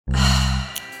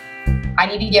I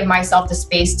need to give myself the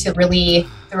space to really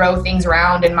throw things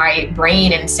around in my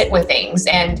brain and sit with things.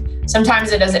 And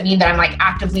sometimes it doesn't mean that I'm like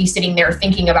actively sitting there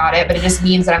thinking about it, but it just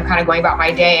means that I'm kind of going about my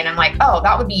day and I'm like, oh,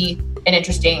 that would be an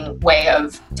interesting way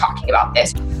of talking about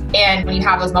this. And when you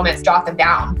have those moments, jot them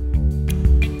down.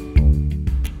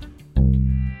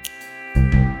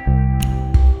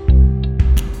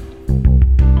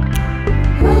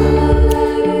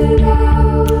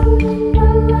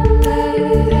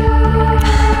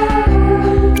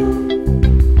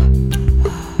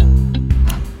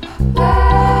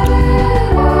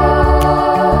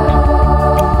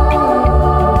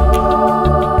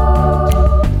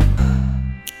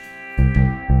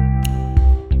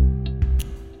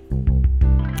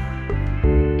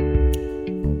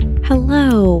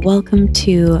 Hello, welcome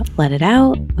to Let It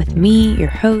Out with me, your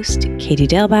host, Katie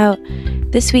Dalebout.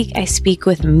 This week I speak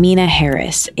with Meena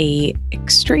Harris, a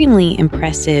extremely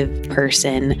impressive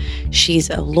person. She's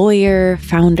a lawyer,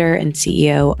 founder, and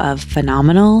CEO of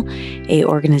Phenomenal, a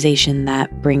organization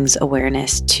that brings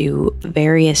awareness to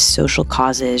various social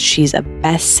causes. She's a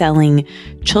best-selling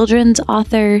children's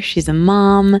author. She's a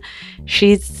mom.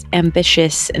 She's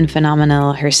ambitious and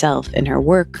phenomenal herself in her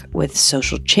work with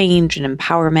social change and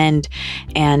empowerment.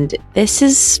 And this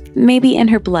is maybe in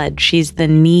her blood. She's the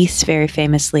niece, very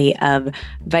famously, of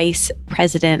Vice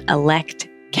President-elect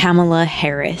Kamala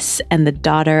Harris and the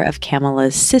daughter of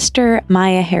Kamala's sister,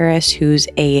 Maya Harris, who's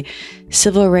a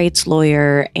civil rights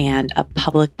lawyer and a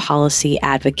public policy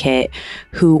advocate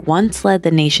who once led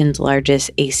the nation's largest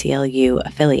ACLU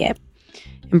affiliate.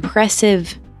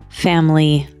 Impressive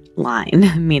family line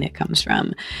Meena comes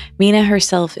from. Meena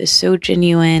herself is so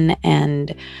genuine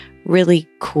and really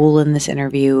cool in this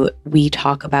interview. We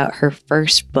talk about her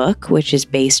first book, which is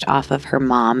based off of her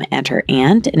mom and her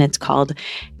aunt, and it's called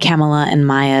Kamala and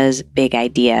Maya's Big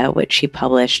Idea, which she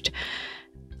published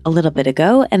a little bit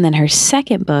ago. And then her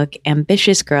second book,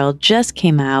 Ambitious Girl, just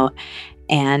came out,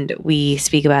 and we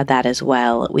speak about that as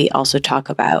well. We also talk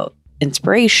about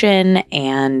inspiration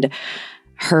and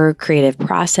her creative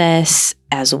process,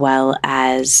 as well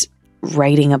as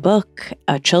writing a book,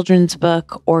 a children's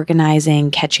book, organizing,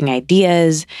 catching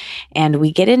ideas. And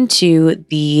we get into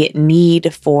the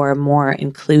need for more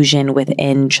inclusion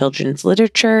within children's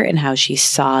literature and how she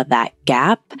saw that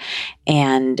gap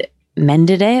and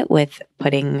mended it with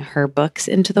putting her books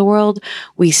into the world.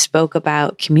 We spoke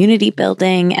about community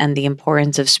building and the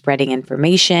importance of spreading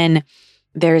information.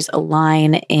 There's a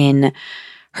line in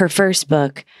her first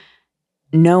book,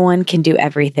 "No one can do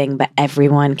everything, but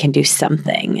everyone can do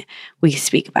something." We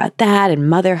speak about that and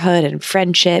motherhood and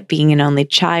friendship, being an only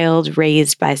child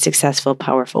raised by successful,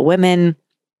 powerful women,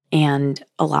 and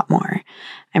a lot more.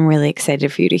 I'm really excited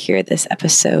for you to hear this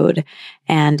episode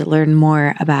and learn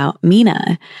more about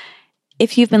Meena.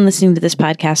 If you've been listening to this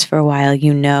podcast for a while,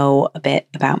 you know a bit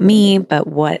about me, but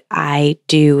what I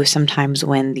do sometimes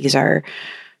when these are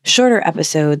shorter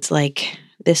episodes like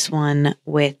this one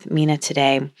with Meena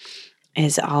today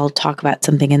is I'll talk about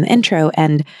something in the intro.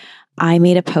 And I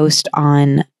made a post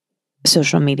on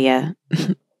social media,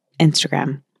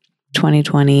 Instagram,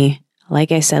 2020,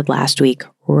 like I said last week,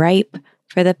 ripe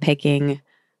for the picking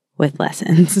with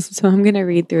lessons. So I'm going to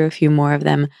read through a few more of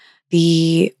them.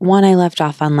 The one I left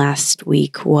off on last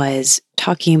week was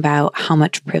talking about how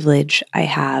much privilege I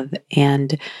have,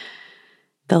 and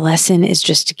the lesson is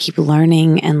just to keep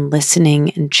learning and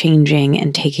listening and changing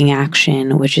and taking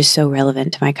action, which is so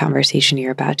relevant to my conversation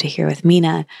you're about to hear with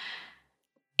Meena.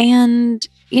 And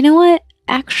you know what?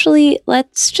 Actually,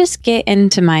 let's just get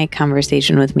into my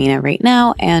conversation with Meena right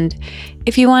now. And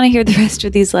if you want to hear the rest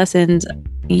of these lessons,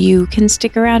 you can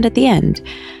stick around at the end.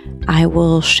 I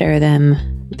will share them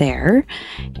there.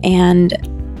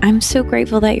 And I'm so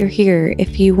grateful that you're here.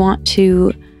 If you want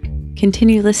to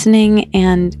continue listening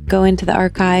and go into the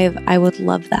archive, I would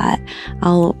love that.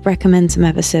 I'll recommend some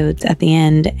episodes at the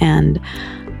end, and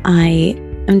I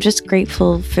am just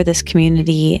grateful for this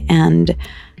community and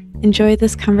enjoy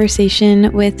this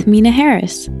conversation with Meena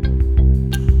Harris.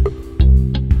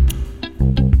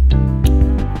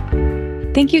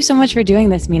 Thank you so much for doing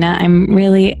this, Meena. I'm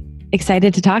really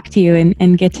excited to talk to you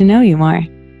and get to know you more.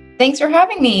 Thanks for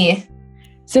having me.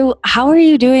 So how are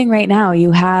you doing right now?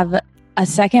 You have a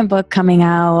second book coming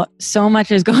out. So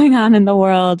much is going on in the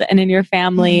world and in your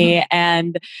family.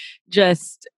 And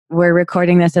just, we're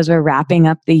recording this as we're wrapping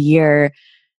up the year.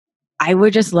 I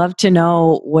would just love to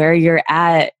know where you're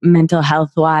at mental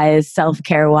health wise,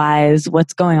 self-care wise.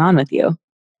 What's going on with you?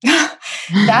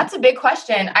 That's a big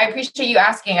question. I appreciate you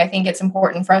asking. I think it's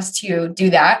important for us to do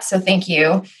that. So thank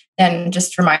you. And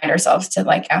just remind ourselves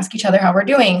to ask each other how we're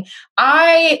doing.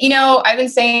 I've been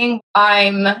saying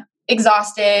I'm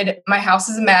exhausted. My house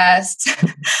is a mess.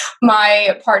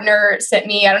 My partner sent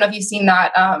me, I don't know if you've seen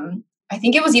that. I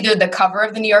think it was either the cover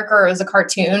of the New Yorker or it was a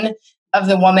cartoon of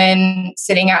the woman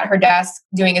sitting at her desk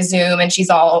doing a Zoom, and she's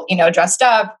all, dressed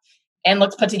up and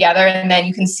looks put together. And then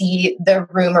you can see the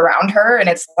room around her, and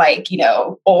it's like,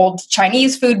 old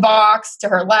Chinese food box to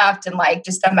her left and like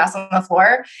just a mess on the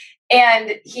floor.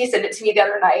 And he sent it to me the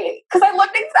other night because I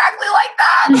looked exactly like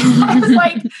that. I was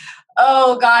like,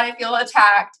 oh God, I feel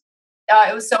attacked.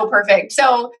 It was so perfect.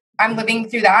 So I'm living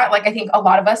through that. Like, I think a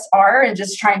lot of us are, and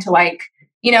just trying to like,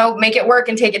 make it work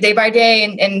and take it day by day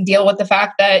and deal with the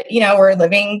fact that, we're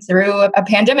living through a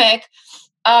pandemic.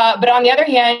 But on the other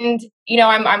hand,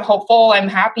 I'm hopeful, I'm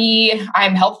happy,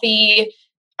 I'm healthy.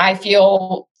 I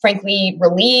feel frankly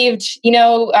relieved.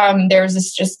 There's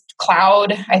this just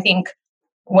cloud, I think,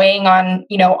 weighing on,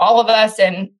 all of us,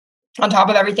 and on top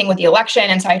of everything with the election.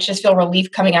 And so I just feel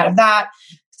relief coming out of that.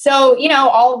 So,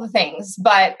 all of the things,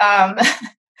 but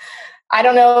I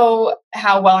don't know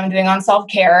how well I'm doing on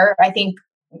self-care. I think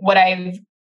what I've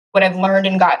learned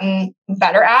and gotten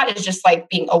better at is just like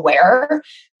being aware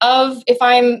of if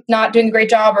I'm not doing a great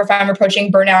job or if I'm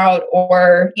approaching burnout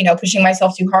or, pushing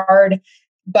myself too hard.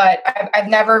 But I've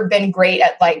never been great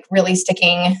at like really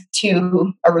sticking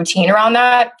to a routine around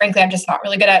that. Frankly, I'm just not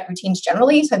really good at routines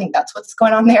generally. So I think that's what's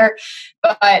going on there.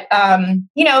 But,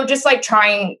 just like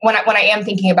trying when I am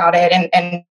thinking about it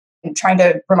and trying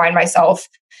to remind myself,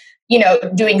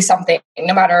 doing something,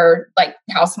 no matter like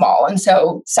how small. And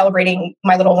so celebrating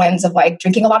my little wins of like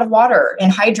drinking a lot of water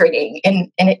and hydrating in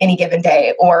any given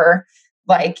day, or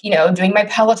like, doing my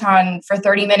Peloton for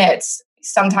 30 minutes.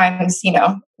 Sometimes,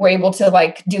 we're able to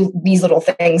like do these little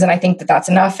things. And I think that that's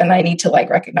enough. And I need to like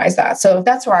recognize that. So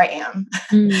that's where I am.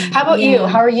 How about you?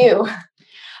 How are you?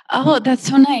 Oh, that's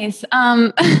so nice.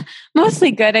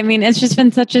 Mostly good. I mean, it's just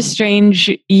been such a strange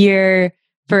year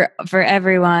for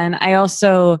everyone.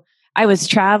 I was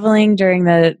traveling during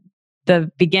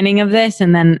the beginning of this,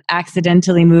 and then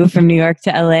accidentally moved from New York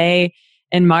to LA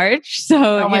in March.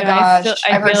 So, oh my gosh,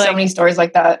 I've heard so many stories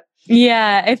like that.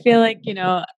 Yeah, I feel like,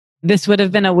 this would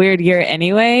have been a weird year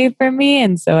anyway for me.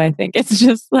 And so I think it's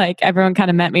just like everyone kind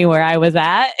of met me where I was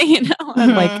at,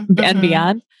 and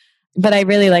beyond. But I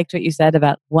really liked what you said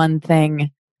about one thing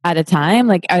at a time.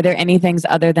 Like, are there any things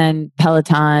other than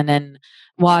Peloton and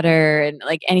water and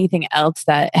like anything else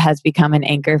that has become an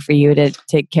anchor for you to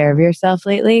take care of yourself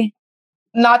lately?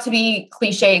 Not to be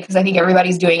cliche, because I think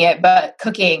everybody's doing it, but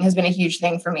cooking has been a huge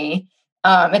thing for me.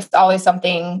 It's always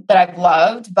something that I've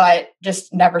loved, but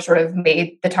just never sort of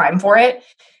made the time for it.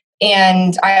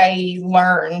 And I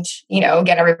learned,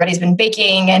 again, everybody's been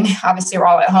baking and obviously we're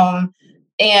all at home.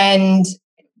 And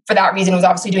for that reason, was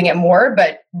obviously doing it more,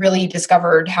 but really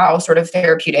discovered how sort of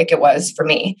therapeutic it was for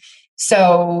me.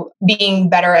 So being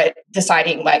better at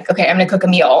deciding like, okay, I'm going to cook a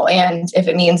meal. And if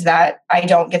it means that I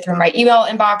don't get through my email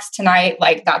inbox tonight,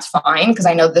 like that's fine, because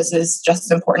I know this is just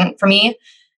as important for me.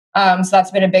 So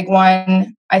that's been a big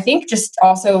one. I think just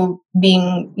also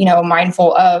being,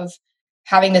 mindful of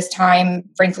having this time,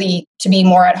 frankly, to be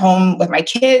more at home with my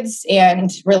kids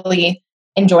and really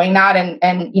enjoying that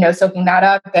and soaking that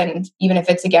up. And even if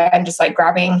it's, again, just like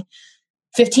grabbing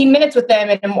 15 minutes with them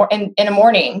in a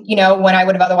morning, when I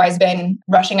would have otherwise been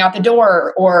rushing out the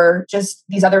door, or just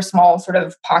these other small sort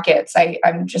of pockets.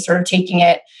 I'm just sort of taking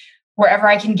it wherever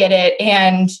I can get it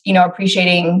and,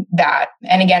 appreciating that.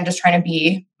 And again, just trying to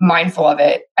be mindful of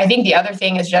it. I think the other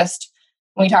thing is just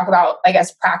when we talk about, I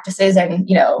guess, practices and,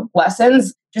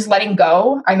 lessons, just letting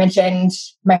go. I mentioned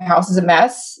my house is a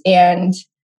mess and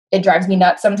it drives me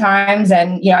nuts sometimes.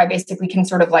 And, I basically can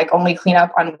sort of like only clean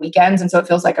up on weekends. And so it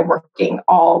feels like I'm working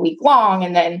all week long.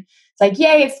 And then it's like,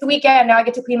 yay, it's the weekend. Now I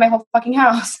get to clean my whole fucking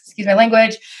house. Excuse my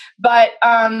language. But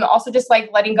also just like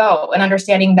letting go and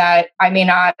understanding that I may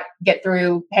not get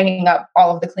through hanging up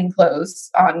all of the clean clothes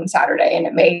on Saturday, and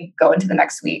it may go into the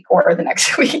next week or the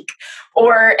next week.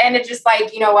 And it's just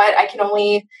like, what, I can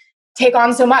only take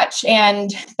on so much, and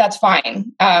that's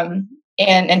fine.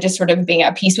 And just sort of being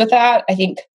at peace with that. I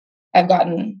think I've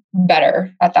gotten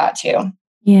better at that too.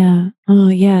 Yeah. Oh,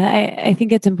 yeah. I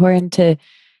think it's important to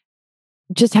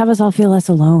just have us all feel less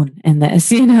alone in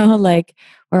this, like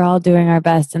we're all doing our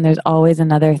best and there's always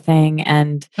another thing,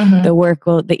 and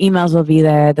the emails will be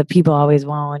there, the people always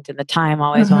won't, and the time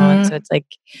always won't. So it's like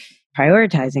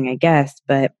prioritizing, I guess,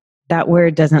 but that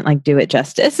word doesn't like do it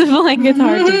justice. Like it's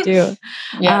hard to do.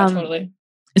 Yeah, totally.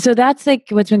 So that's like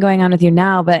what's been going on with you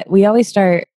now, but we always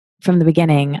start from the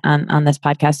beginning on this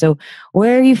podcast. So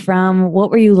where are you from? What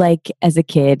were you like as a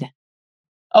kid?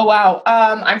 Oh, wow.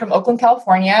 I'm from Oakland,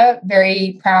 California.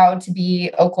 Very proud to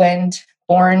be Oakland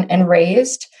born and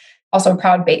raised. also a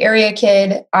proud Bay Area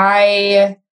kid.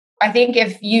 I think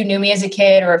if you knew me as a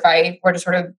kid, or if I were to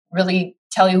sort of really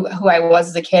tell you who I was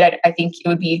as a kid, I think it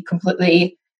would be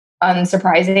completely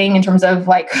unsurprising in terms of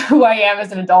like who I am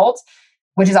as an adult,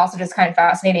 which is also just kind of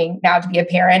fascinating now to be a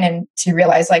parent and to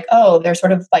realize like, oh, they're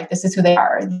sort of like, this is who they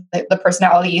are. The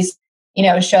personalities,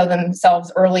 show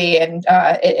themselves early, and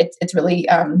it's really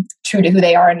true to who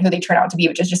they are and who they turn out to be,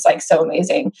 which is just like so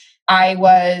amazing. I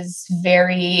was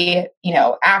very,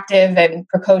 active and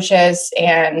precocious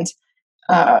and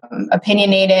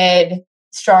opinionated,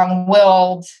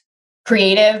 strong-willed,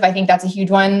 creative. I think that's a huge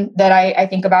one that I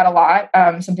think about a lot.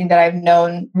 Something that I've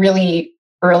known really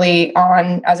early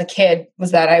on as a kid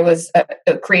was that I was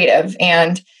a creative.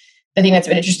 And the thing that's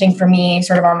been interesting for me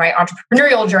sort of on my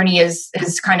entrepreneurial journey is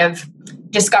kind of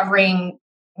discovering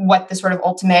what the sort of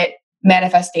ultimate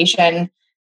manifestation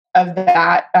of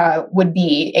that would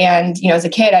be. And, as a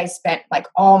kid, I spent like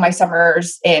all my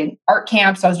summers in art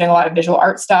camps. So I was doing a lot of visual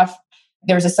art stuff.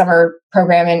 There was a summer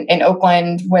program in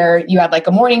Oakland where you had like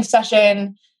a morning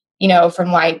session,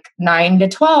 from like 9 to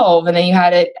 12. And then you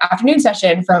had an afternoon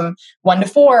session from 1 to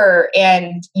 4.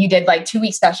 And you did like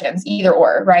 2-week sessions, either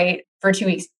or, right? For 2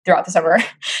 weeks throughout the summer.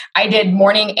 I did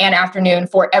morning and afternoon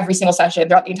for every single session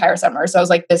throughout the entire summer. So I was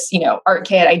like this, art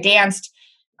kid. I danced.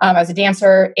 I was a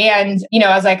dancer. And,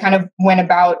 as I kind of went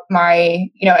about my,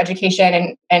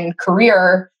 education and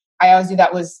career, I always knew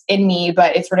that was in me,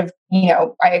 but it's sort of,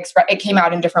 it came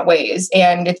out in different ways.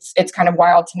 And it's kind of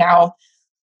wild to now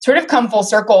sort of come full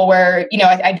circle where,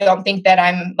 I don't think that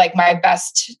I'm like my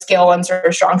best skill and sort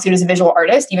of strong suit as a visual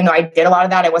artist, even though I did a lot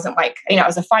of that. I wasn't like, I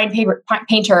was a fine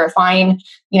painter,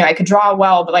 I could draw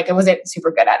well, but like I wasn't super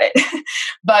good at it.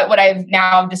 But what I've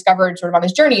now discovered sort of on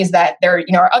this journey is that there,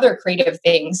 are other creative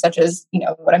things such as,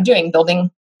 what I'm doing,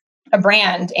 building a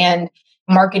brand and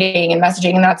marketing and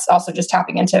messaging. And that's also just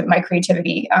tapping into my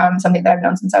creativity, something that I've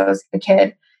known since I was a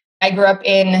kid. I grew up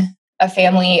in a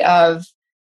family of,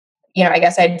 I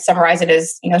guess I'd summarize it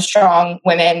as, strong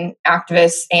women,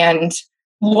 activists and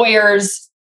lawyers.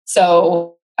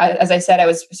 So as I said, I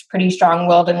was pretty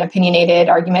strong-willed and opinionated,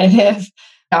 argumentative,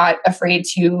 not afraid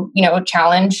to,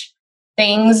 challenge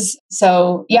things.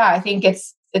 So yeah, I think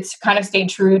it's kind of stayed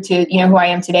true to, who I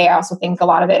am today. I also think a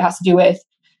lot of it has to do with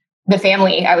the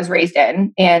family I was raised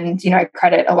in. And, I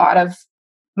credit a lot of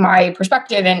my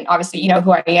perspective and obviously,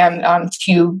 who I am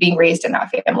to being raised in that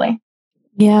family.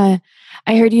 Yeah.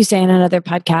 I heard you say in another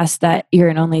podcast that you're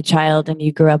an only child and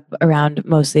you grew up around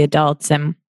mostly adults.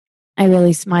 And I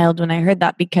really smiled when I heard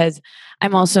that because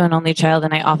I'm also an only child.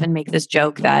 And I often make this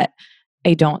joke that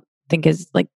I don't think is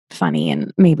like funny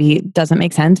and maybe doesn't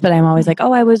make sense, but I'm always like,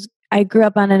 oh, I grew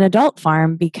up on an adult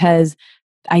farm because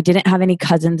I didn't have any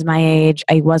cousins my age.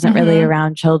 I wasn't really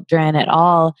around children at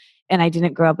all. And I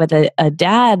didn't grow up with a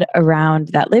dad around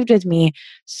that lived with me.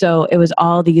 So it was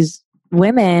all these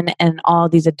women and all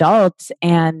these adults.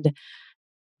 And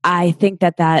I think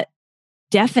that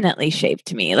definitely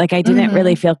shaped me. Like I didn't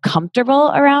really feel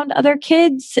comfortable around other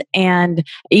kids. And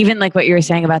even like what you were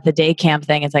saying about the day camp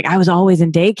thing, it's like I was always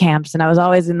in day camps and I was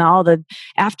always in all the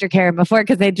aftercare before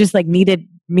because they just like needed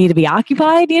me to be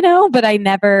occupied, but I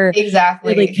never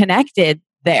really connected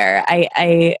there.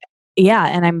 Yeah,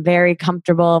 and I'm very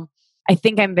comfortable. I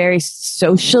think I'm very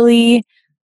socially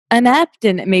inept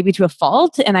and maybe to a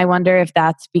fault. And I wonder if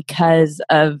that's because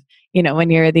of, when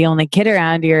you're the only kid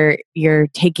around, you're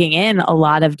taking in a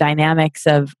lot of dynamics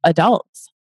of adults.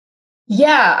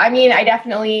 Yeah, I mean,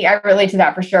 I relate to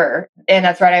that for sure. And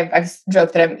that's right. I've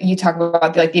joked that you talk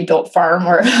about the adult farm,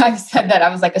 or I've said that I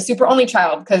was like a super only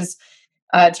child because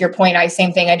to your point,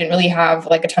 same thing. I didn't really have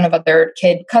like a ton of other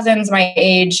kid cousins my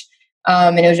age.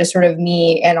 And it was just sort of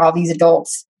me and all these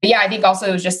adults. But yeah, I think also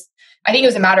it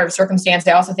was a matter of circumstance.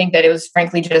 I also think that it was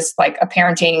frankly just like a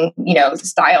parenting,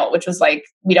 style, which was like,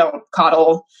 we don't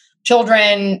coddle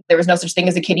children. There was no such thing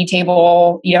as a kiddie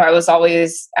table. I was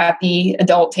always at the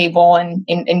adult table and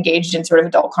engaged in sort of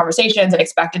adult conversations and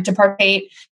expected to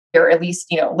partake or at least,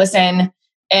 listen.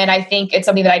 And I think it's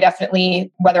something that I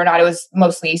definitely, whether or not it was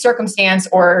mostly circumstance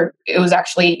or it was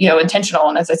actually, intentional.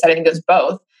 And as I said, I think it was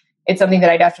both. It's something that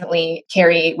I definitely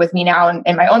carry with me now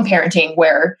in my own parenting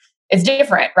where it's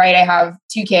different, right? I have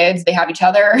 2 kids. They have each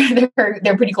other.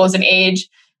 They're pretty close in age.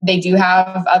 They do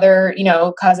have other,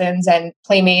 cousins and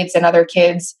playmates and other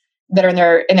kids that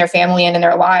are in their family and in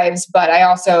their lives. But I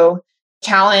also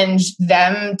challenge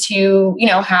them to,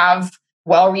 have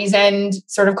well-reasoned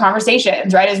sort of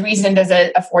conversations, right? As reasoned as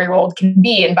a 4-year-old can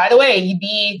be. And by the way, you'd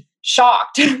be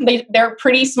shocked. They're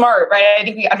pretty smart, right? I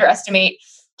think we underestimate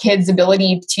kids'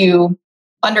 ability to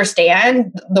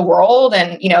understand the world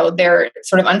and, their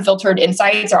sort of unfiltered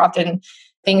insights are often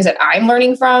things that I'm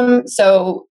learning from.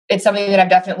 So it's something that I've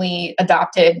definitely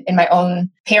adopted in my own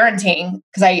parenting,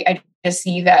 because I just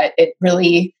see that it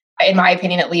really, in my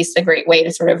opinion, at least, a great way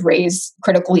to sort of raise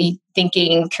critically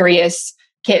thinking, curious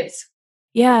kids.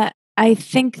 Yeah, I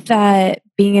think that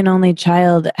being an only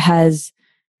child has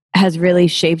really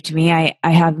shaped me. I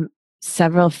have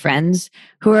several friends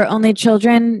who are only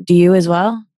children. Do you as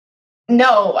well?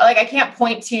 No, like I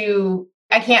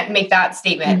can't make that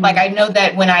statement. Like I know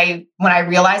that when I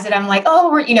realize it, I'm like,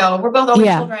 oh, we're both only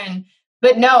children.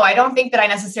 But no, I don't think that I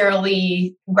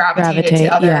necessarily gravitated to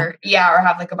other, or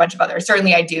have like a bunch of others.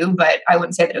 Certainly I do, but I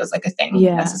wouldn't say that it was like a thing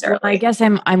necessarily. Well, I guess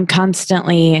I'm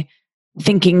constantly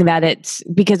thinking that it's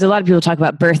because a lot of people talk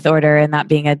about birth order and that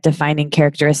being a defining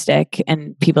characteristic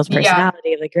in people's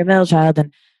personality, like you're a middle child.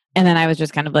 And then I was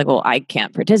just kind of like, well, I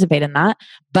can't participate in that.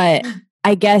 But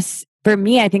I guess for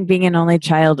me, I think being an only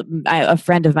child, a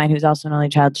friend of mine who's also an only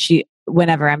child,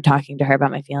 whenever I'm talking to her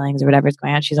about my feelings or whatever's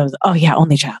going on, she's always, oh yeah,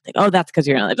 only child. Like, oh, that's because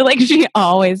you're an only child. Like she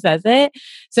always says it.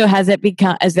 So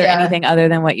is there anything other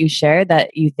than what you shared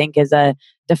that you think is a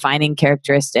defining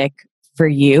characteristic for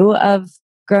you of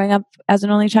growing up as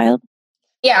an only child?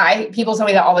 Yeah, people tell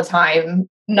me that all the time.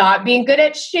 Not being good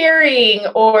at sharing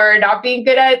or not being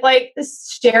good at like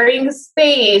sharing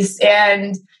space.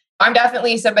 And I'm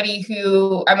definitely somebody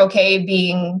who I'm okay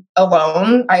being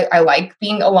alone. I like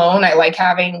being alone. I like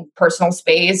having personal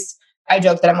space. I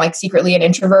joke that I'm like secretly an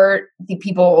introvert. I think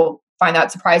people find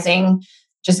that surprising,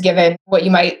 just given what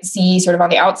you might see sort of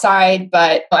on the outside.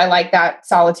 But I like that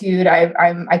solitude.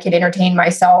 I can entertain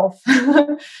myself.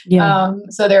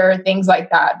 So there are things like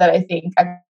that I think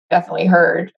I've definitely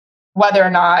heard. Whether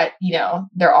or not,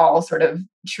 they're all sort of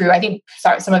true. I think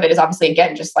some of it is obviously,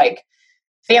 again, just like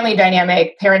family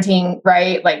dynamic, parenting,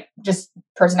 right? Like just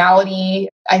personality,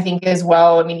 I think as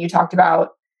well. I mean, you talked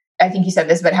about, I think you said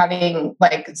this, but having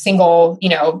like single,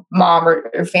 mom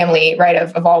or family, right,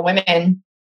 of all women,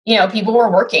 people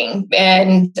were working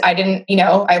and I didn't,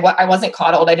 I wasn't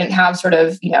coddled. I didn't have sort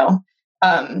of,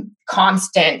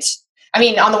 constant. I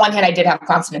mean, on the one hand, I did have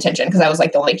constant attention because I was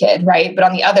like the only kid, right? But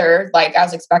on the other, like I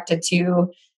was expected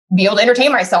to be able to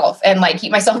entertain myself and like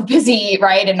keep myself busy,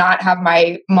 right? And not have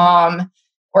my mom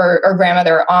or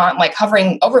grandmother aunt like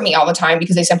hovering over me all the time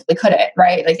because they simply couldn't,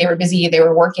 right? Like they were busy, they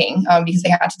were working because they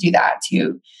had to do that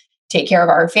to take care of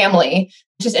our family.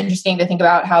 It's just interesting to think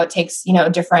about how it takes,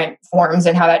 different forms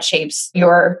and how that shapes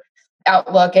your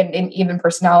outlook and even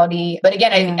personality. But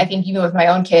again, I think even with my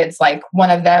own kids, like one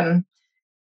of them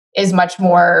is much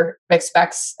more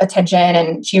expects attention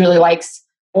and she really likes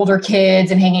older kids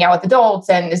and hanging out with adults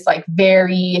and is like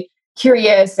very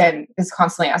curious and is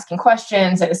constantly asking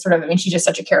questions and is sort of, she's just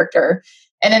such a character.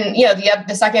 And then,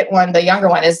 the second one, the younger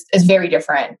one is very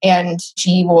different. And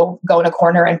she will go in a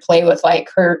corner and play with like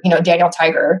her, Daniel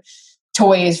Tiger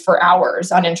toys for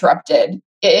hours uninterrupted.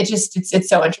 It's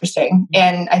so interesting.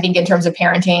 And I think in terms of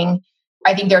parenting,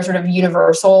 I think there are sort of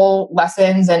universal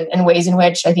lessons and ways in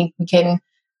which I think we can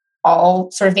all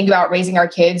sort of think about raising our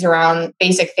kids around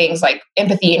basic things like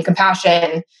empathy and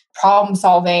compassion, problem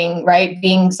solving, right?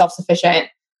 Being self-sufficient,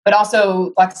 but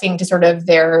also flexing to sort of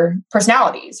their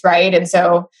personalities, right? And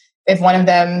so if one of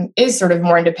them is sort of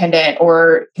more independent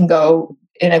or can go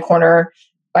in a corner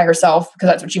by herself because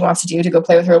that's what she wants to do, to go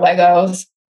play with her Legos,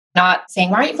 not saying,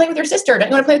 why aren't you playing with your sister? Don't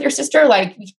you want to play with your sister?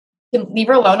 Like, you can leave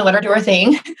her alone and let her do her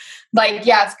thing. Like,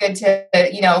 yeah, it's good to,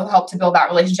 help to build that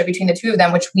relationship between the two of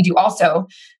them, which we do also.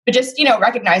 But just,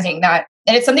 recognizing that,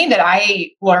 and it's something that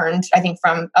I learned, I think,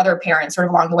 from other parents sort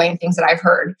of along the way and things that I've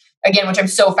heard, again, which I'm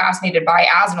so fascinated by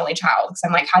as an only child. Because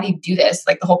I'm like, how do you do this?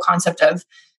 Like the whole concept of,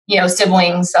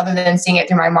 siblings, other than seeing it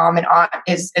through my mom and aunt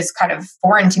is kind of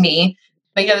foreign to me.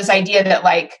 But, this idea that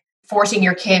like forcing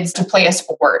your kids to play a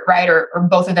sport, right? Or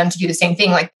both of them to do the same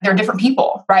thing, like they're different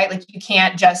people, right? Like you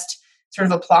can't just sort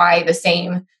of apply the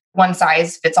same one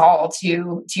size fits all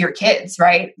to your kids,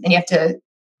 right? And you have to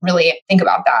really think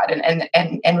about that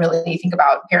and really think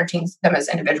about parenting them as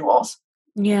individuals.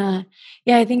 Yeah.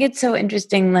 Yeah. I think it's so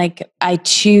interesting. Like I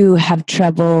too have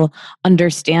trouble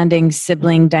understanding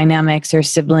sibling dynamics or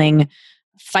sibling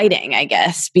fighting, I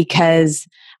guess, because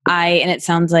and it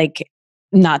sounds like,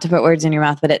 not to put words in your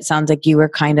mouth, but it sounds like you were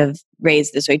kind of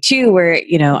raised this way too, where,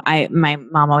 my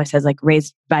mom always says like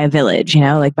raised by a village,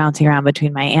 like bouncing around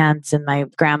between my aunts and my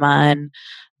grandma. And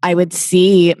I would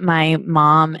see my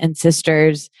mom and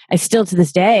sisters, I still to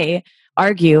this day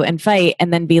argue and fight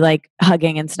and then be like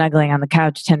hugging and snuggling on the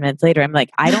couch 10 minutes later. I'm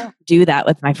like, I don't do that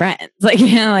with my friends. Like,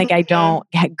 like I don't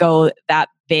go that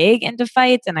big into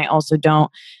fights. And I also don't,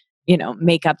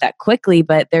 make up that quickly,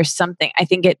 but there's something,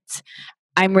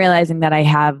 I'm realizing that I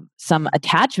have some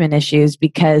attachment issues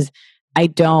because I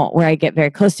don't, where I get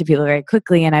very close to people very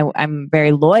quickly and I'm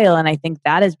very loyal. And I think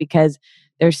that is because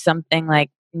there's something like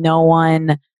no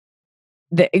one,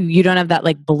 you don't have that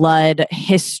like blood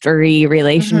history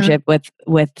relationship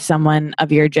with someone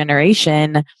of your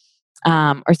generation,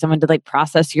 or someone to like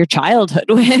process your childhood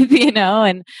with,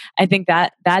 and I think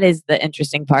that is the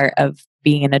interesting part of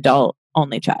being an adult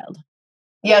only child.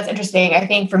 Yeah, it's interesting. I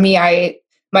think for me,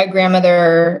 my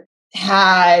grandmother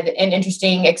had an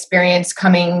interesting experience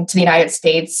coming to the United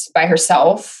States by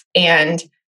herself and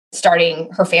starting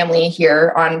her family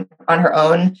here on her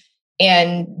own.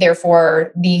 And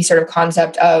therefore, the sort of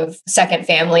concept of second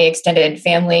family, extended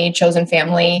family, chosen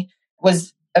family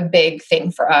was a big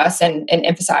thing for us and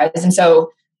emphasized. And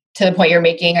so to the point you're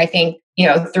making, I think,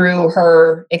 through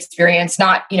her experience,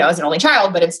 not, as an only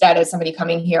child, but instead as somebody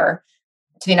coming here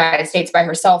to the United States by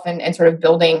herself and sort of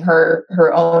building her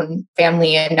own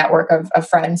family and network of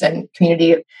friends and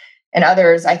community and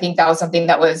others, I think that was something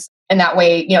that was in that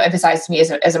way, emphasized to me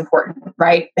as important,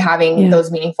 right? Having those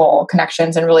meaningful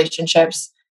connections and relationships,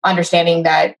 understanding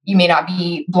that you may not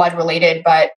be blood related,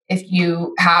 but if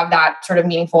you have that sort of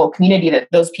meaningful community, that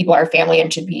those people are family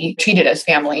and should be treated as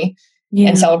family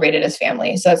and celebrated as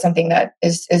family. So that's something that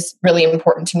is really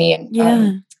important to me.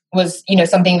 And was,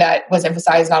 something that was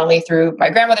emphasized not only through my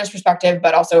grandmother's perspective,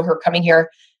 but also her coming here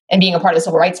and being a part of the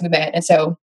civil rights movement. And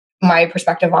so my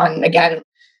perspective on, again,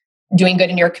 doing good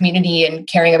in your community and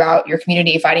caring about your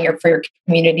community, fighting for your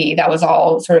community, that was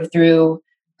all sort of through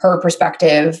her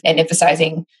perspective and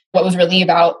emphasizing what was really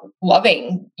about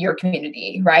loving your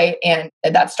community, right? And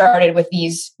that started with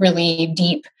these really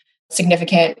deep,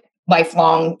 significant,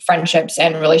 lifelong friendships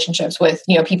and relationships with,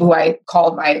 people who I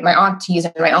called my aunties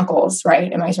and my uncles,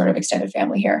 right? And my sort of extended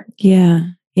family here. Yeah.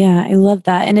 Yeah. I love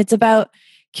that. And it's about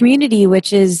community,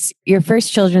 which is your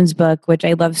first children's book, which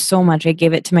I love so much. I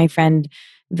gave it to my friend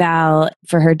Val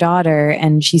for her daughter,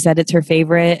 and she said it's her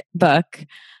favorite book,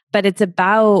 but it's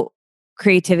about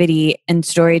creativity and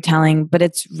storytelling, but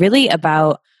it's really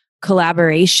about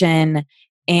collaboration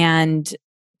and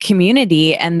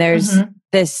community. And there's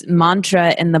this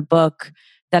mantra in the book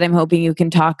that I'm hoping you can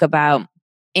talk about,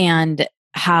 and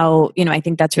how, I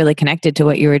think that's really connected to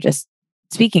what you were just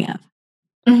speaking of.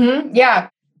 Yeah.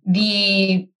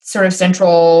 The sort of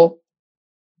central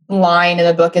line in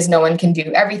the book is no one can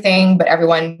do everything, but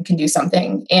everyone can do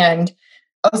something. And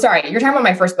sorry, you're talking about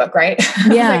my first book, right?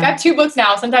 Yeah. I got 2 books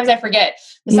now. Sometimes I forget.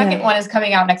 The second one is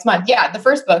coming out next month. Yeah, the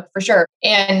first book for sure.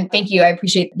 And thank you. I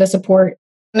appreciate the support.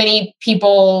 Many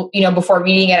people, before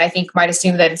reading it, I think might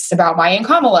assume that it's about Maya and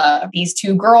Kamala, these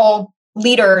 2 girl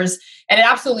leaders. And it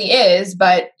absolutely is,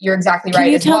 but you're exactly right.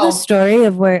 Can you tell the story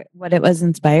of what it was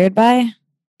inspired by?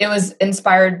 It was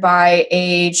inspired by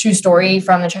a true story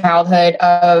from the childhood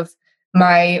of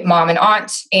my mom and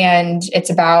aunt. And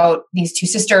it's about these 2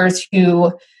 sisters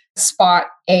who spot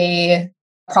a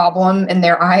problem in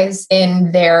their eyes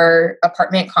in their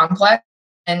apartment complex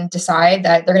and decide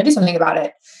that they're going to do something about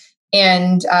it.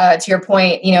 And to your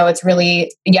point, it's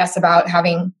really, yes, about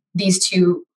having these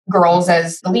 2 girls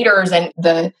as the leaders and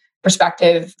the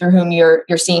perspective through whom you're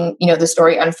seeing, the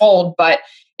story unfold. But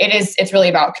it's really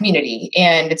about community,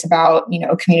 and it's about,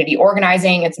 community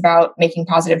organizing. It's about making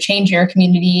positive change in your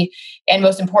community. And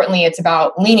most importantly, it's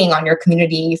about leaning on your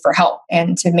community for help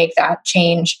and to make that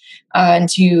change and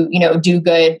to, do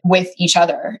good with each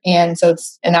other. And so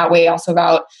it's in that way also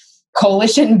about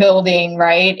coalition building,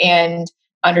 right? And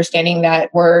understanding that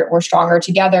we're stronger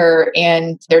together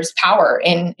and there's power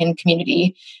in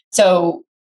community. So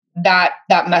that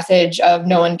message of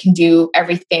no one can do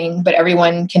everything, but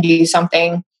everyone can do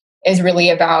something is really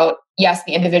about, yes,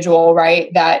 the individual,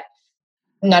 right? That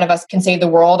none of us can save the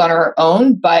world on our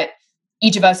own, but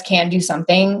each of us can do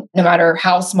something, no matter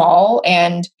how small.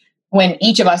 And when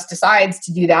each of us decides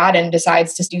to do that and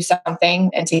decides to do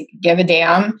something and to give a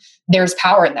damn, there's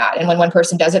power in that. And when one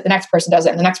person does it, the next person does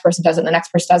it, and the next person does it, and the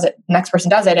next person does it, the next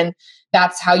person does it. And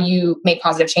that's how you make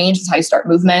positive change. That's how you start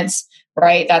movements,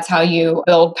 right? That's how you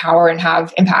build power and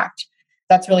have impact.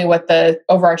 That's really what the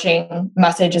overarching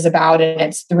message is about. And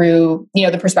it's through,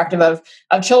 the perspective of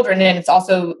children. And it's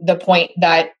also the point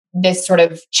that this sort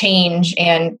of change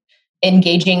and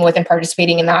engaging with and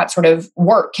participating in that sort of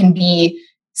work can be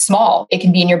small. It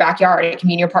can be in your backyard. It can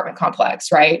be in your apartment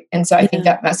complex, right? And so I think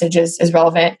that message is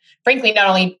relevant, frankly, not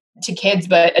only to kids,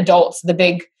 but adults. The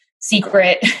big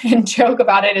secret and joke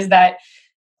about it is that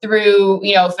through,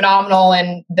 Phenomenal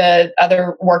and the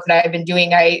other work that I've been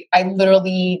doing, I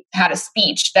literally had a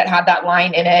speech that had that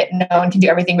line in it. No one can do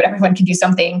everything, but everyone can do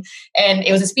something. And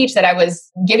it was a speech that I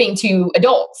was giving to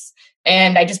adults,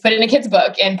 and I just put it in a kid's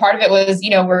book. And part of it was,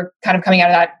 we're kind of coming out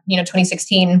of that,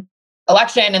 2016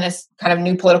 election and this kind of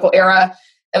new political era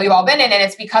that we've all been in. And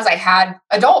it's because I had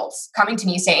adults coming to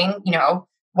me saying,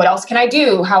 what else can I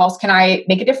do? How else can I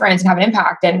make a difference and have an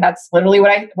impact? And that's literally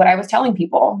what I was telling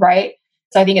people, right?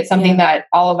 So I think it's something that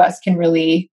all of us can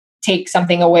really take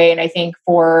something away. And I think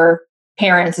for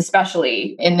parents,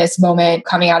 especially in this moment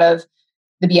coming out of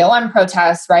the BLM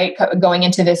protests, right? Going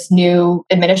into this new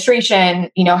administration,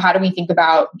 how do we think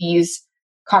about these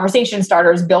conversation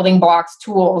starters, building blocks,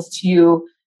 tools to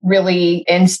really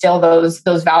instill those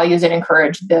values and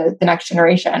encourage the next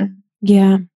generation?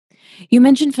 Yeah. You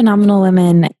mentioned Phenomenal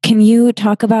Women. Can you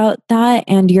talk about that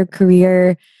and your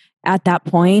career at that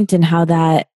point and how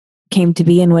that came to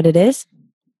be and what it is?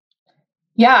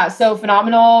 Yeah. So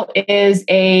Phenomenal is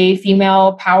a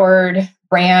female-powered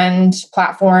brand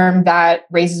platform that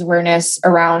raises awareness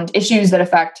around issues that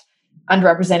affect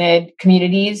underrepresented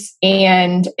communities.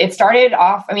 And it started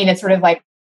off, it's sort of like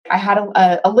I had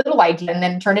a little idea and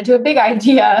then turned into a big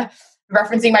idea,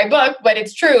 referencing my book, but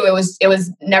it's true. It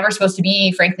was never supposed to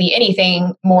be, frankly,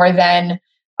 anything more than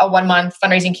a 1-month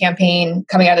fundraising campaign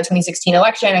coming out of the 2016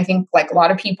 election. I think like a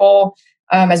lot of people,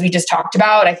 as we just talked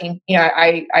about, I think,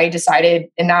 I decided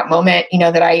in that moment,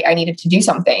 that I needed to do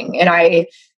something. And I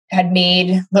had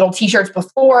made little t-shirts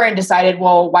before and decided,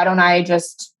 well, why don't I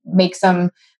just make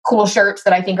some cool shirts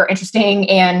that I think are interesting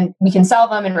and we can sell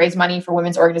them and raise money for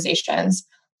women's organizations.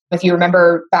 If you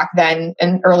remember back then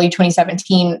in early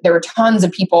 2017, there were tons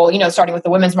of people, starting with the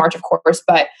Women's March, of course,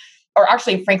 or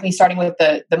actually, frankly, starting with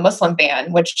the Muslim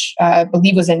ban, which I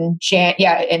believe was in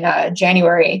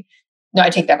January. No, I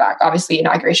take that back. Obviously,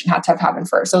 inauguration had to have happened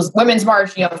first. So it was Women's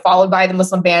March, followed by the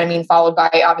Muslim ban. Followed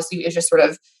by, obviously, it was just sort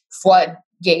of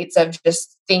floodgates of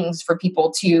just things for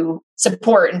people to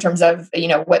support in terms of,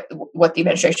 what the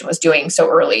administration was doing so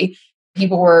early.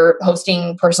 People were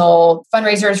hosting personal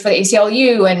fundraisers for the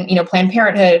ACLU and, Planned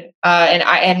Parenthood.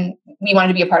 And we wanted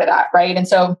to be a part of that. Right. And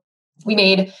so we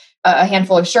made a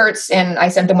handful of shirts and I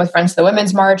sent them with friends to the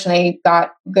Women's March and they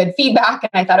got good feedback. And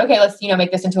I thought, okay, let's,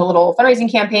 make this into a little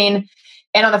fundraising campaign.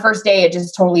 And on the first day, it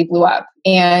just totally blew up.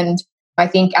 And I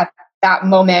think at that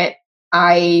moment,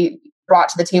 I brought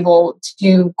to the table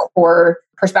 2 core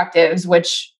perspectives,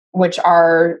 which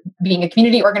are being a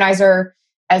community organizer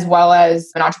as well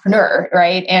as an entrepreneur,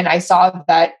 right? And I saw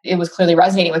that it was clearly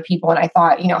resonating with people. And I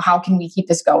thought, how can we keep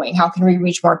this going? How can we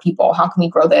reach more people? How can we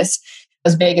grow this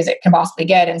as big as it can possibly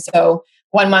get? And so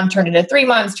 1 month turned into 3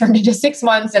 months, turned into 6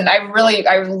 months. And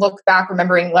I look back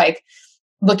remembering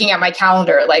looking at my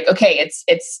calendar, okay,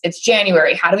 it's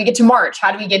January. How do we get to March?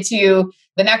 How do we get to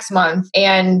the next month?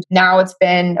 And now it's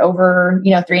been over,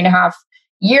 3.5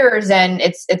 years and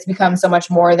it's become so much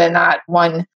more than that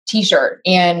one t-shirt.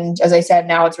 And as I said,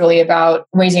 now it's really about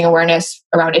raising awareness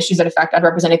around issues that affect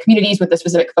underrepresented communities with a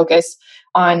specific focus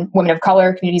on women of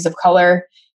color, communities of color.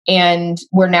 And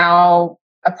we're now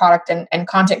a product and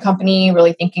content company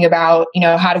really thinking about,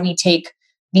 how do we take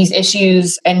these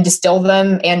issues and distill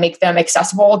them and make them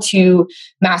accessible to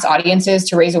mass audiences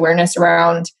to raise awareness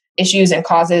around issues and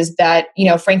causes that,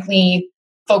 frankly,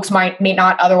 folks may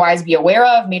not otherwise be aware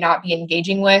of, may not be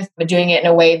engaging with, but doing it in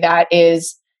a way that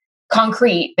is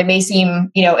concrete. It may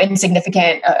seem,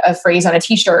 insignificant, a phrase on a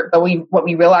t-shirt, but what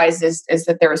we realized is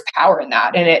that there was power in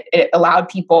that. And it allowed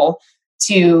people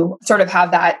to sort of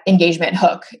have that engagement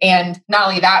hook. And not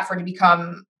only that, for it to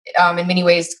become, in many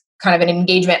ways, kind of an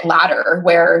engagement ladder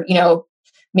where,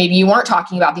 maybe you weren't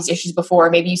talking about these issues before.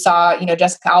 Maybe you saw,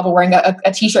 Jessica Alba wearing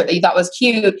a t-shirt that you thought was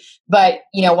cute, but,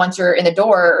 once you're in the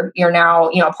door, you're now,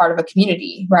 a part of a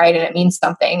community, right? And it means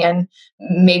something. And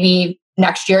maybe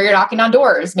next year you're knocking on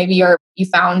doors. Maybe you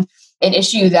found an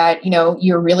issue that,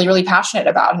 you're really, really passionate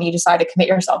about and you decide to commit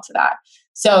yourself to that.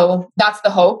 So that's the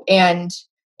hope. And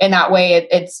in that way,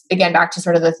 it's again, back to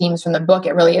sort of the themes from the book.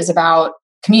 It really is about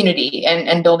community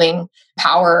and building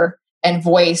power and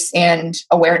voice and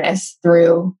awareness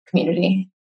through community.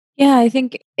 Yeah, I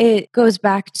think it goes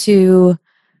back to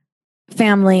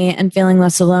family and feeling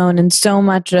less alone. And so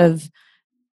much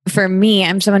for me,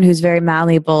 I'm someone who's very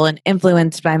malleable and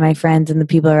influenced by my friends and the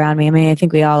people around me. I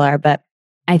think we all are, but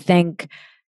I think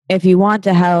if you want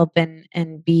to help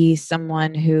and be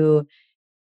someone who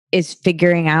is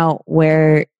figuring out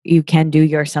where you can do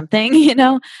your something,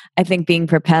 I think being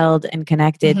propelled and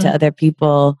connected to other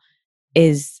people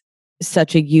is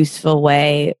such a useful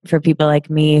way for people like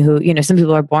me who, some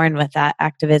people are born with that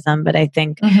activism, but I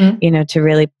think, to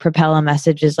really propel a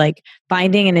message is like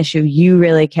finding an issue you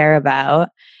really care about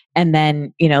and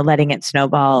then, letting it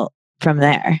snowball from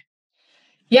there.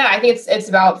 Yeah, I think it's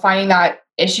about finding that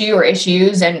issue or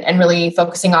issues and really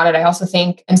focusing on it. I also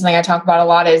think, and something I talk about a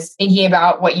lot is thinking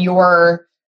about what your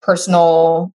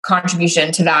personal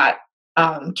contribution to that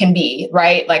can be,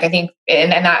 right? Like I think,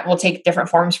 and that will take different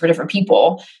forms for different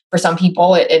people. For some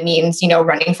people, it means,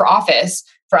 running for office.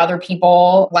 For other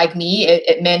people like me,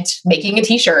 it meant making a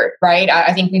t-shirt, right?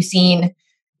 I think we've seen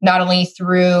not only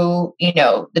through,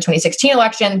 the 2016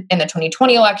 election and the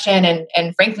 2020 election,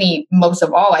 and frankly, most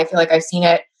of all, I feel like I've seen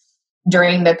it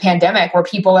during the pandemic where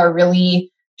people are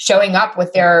really showing up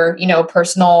with their,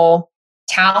 personal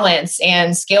talents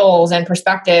and skills and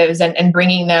perspectives and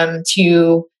bringing them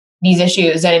to these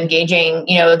issues and engaging,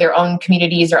 their own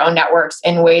communities, their own networks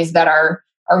in ways that are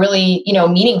really,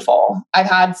 meaningful. I've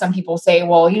had some people say,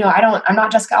 well, I'm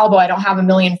not Jessica Albo. I don't have 1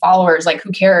 million followers. Like,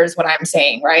 who cares what I'm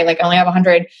saying, right? Like, I only have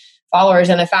 100 followers.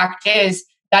 And the fact is,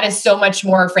 that is so much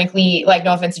more, frankly, like,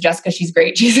 no offense to Jessica, she's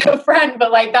great. She's a friend,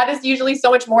 but like, that is usually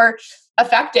so much more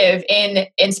effective in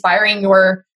inspiring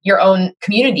your own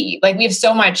community. Like, we have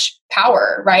so much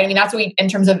power, right? I mean, that's what in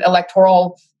terms of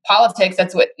electoral politics,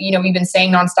 that's what, we've been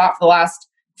saying nonstop for the last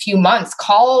few months.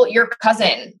 Call your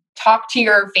cousin, talk to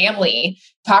your family,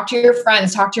 talk to your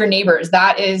friends, talk to your neighbors.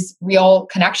 That is real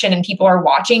connection, and people are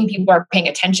watching, people are paying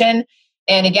attention.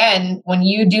 And again, when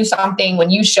you do something,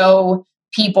 when you show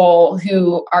people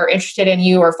who are interested in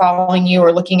you or following you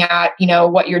or looking at,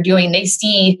 what you're doing, they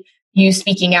see you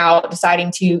speaking out,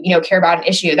 deciding to, care about an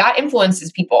issue, that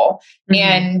influences people. Mm-hmm.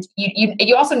 And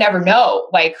you also never know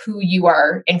like who you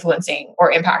are influencing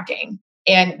or impacting.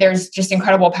 And there's just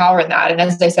incredible power in that. And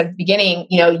as I said at the beginning,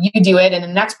 you do it and the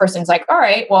next person's like, all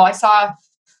right, well, I saw,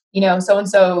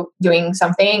 so-and-so doing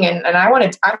something and I want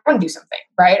to do something,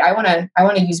 right? I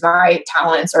want to use my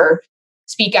talents or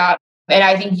speak out. And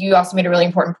I think you also made a really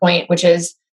important point, which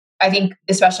is, I think,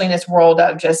 especially in this world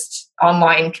of just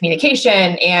online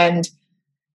communication and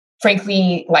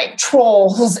frankly, like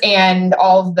trolls and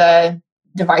all of the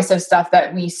divisive stuff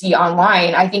that we see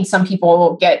online, I think some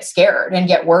people get scared and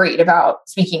get worried about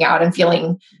speaking out and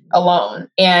feeling alone.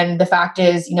 And the fact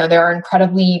is, there are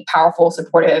incredibly powerful,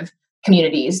 supportive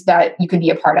communities that you can be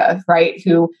a part of, right?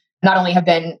 Who not only have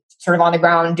been sort of on the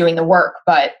ground doing the work,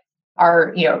 but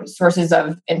are, sources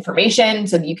of information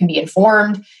so that you can be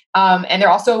informed. And they're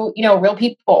also, real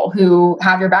people who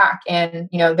have your back. And,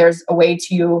 there's a way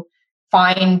to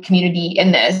find community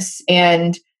in this.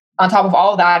 And on top of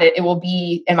all of that, it will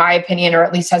be, in my opinion, or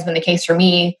at least has been the case for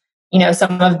me,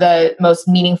 some of the most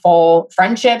meaningful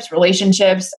friendships,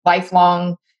 relationships,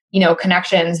 lifelong,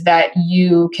 connections that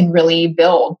you can really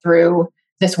build through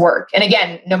this work. And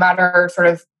again, no matter sort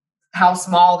of how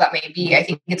small that may be, I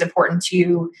think it's important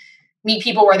to meet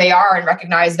people where they are and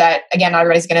recognize that, again, not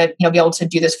everybody's going to, be able to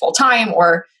do this full time,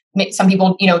 or some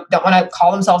people, don't want to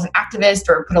call themselves an activist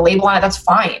or put a label on it. That's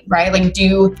fine, right? Like,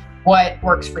 do what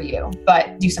works for you,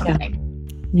 but do something.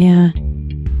 Yeah.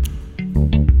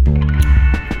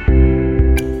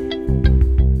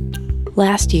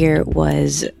 Last year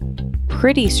was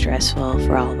pretty stressful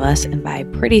for all of us. And by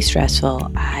pretty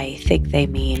stressful, I think they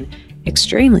mean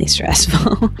extremely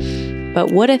stressful.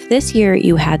 But what if this year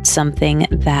you had something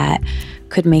that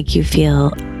could make you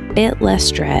feel a bit less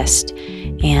stressed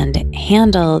and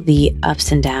handle the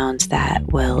ups and downs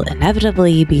that will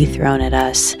inevitably be thrown at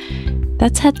us?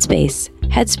 That's Headspace.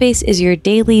 Headspace is your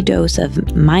daily dose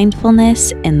of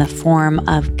mindfulness in the form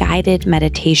of guided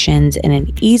meditations in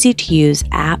an easy-to-use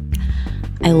app.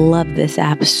 I love this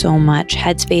app so much.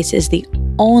 Headspace is the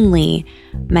only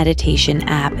meditation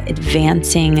app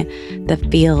advancing the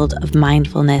field of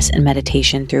mindfulness and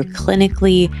meditation through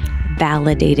clinically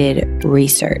validated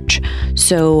research.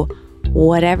 So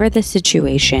whatever the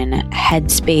situation,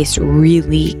 Headspace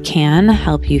really can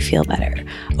help you feel better.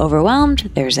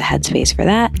 Overwhelmed? There's a Headspace for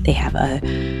that. They have a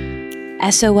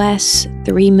SOS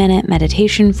 3-minute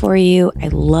meditation for you. I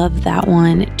love that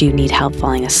one. Do you need help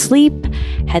falling asleep?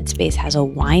 Headspace has a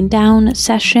wind down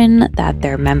session that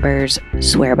their members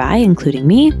swear by, including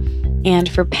me. And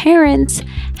for parents,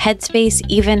 Headspace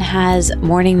even has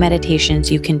morning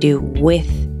meditations you can do with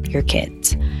your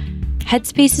kids.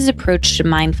 Headspace's approach to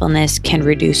mindfulness can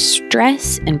reduce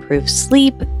stress, improve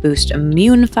sleep, boost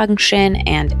immune function,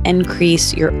 and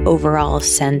increase your overall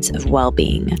sense of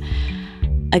well-being.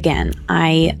 Again,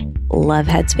 I love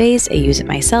Headspace. I use it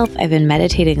myself. I've been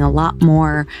meditating a lot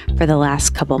more for the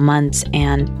last couple months,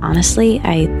 and honestly,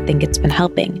 I think it's been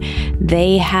helping.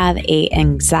 They have an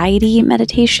anxiety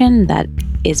meditation that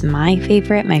is my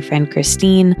favorite. My friend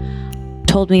Christine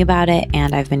told me about it,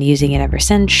 and I've been using it ever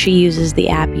since. She uses the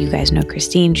app. You guys know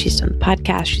Christine. She's done the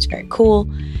podcast. She's very cool.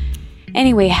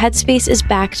 Anyway, Headspace is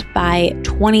backed by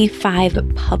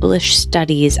 25 published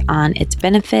studies on its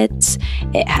benefits.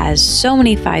 It has so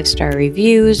many 5-star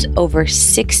reviews, over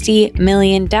 60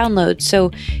 million downloads.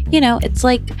 So, it's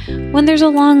like when there's a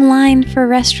long line for a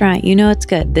restaurant, it's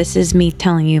good. This is me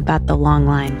telling you about the long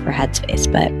line for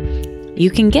Headspace, but you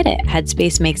can get it.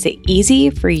 Headspace makes it easy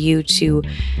for you to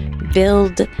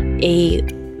build a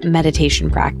meditation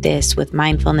practice with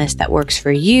mindfulness that works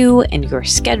for you and your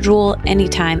schedule,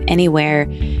 anytime, anywhere.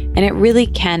 And it really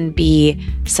can be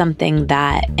something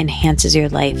that enhances your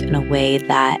life in a way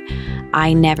that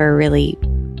I never really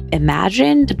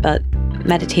imagined, but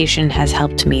meditation has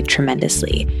helped me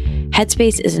tremendously.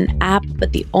 Headspace is an app,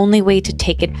 but the only way to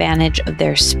take advantage of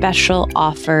their special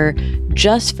offer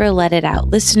just for Let It Out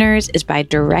listeners is by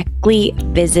directly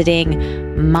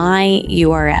visiting my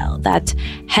URL. That's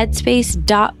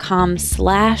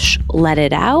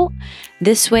headspace.com/letitout.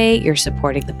 This way you're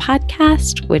supporting the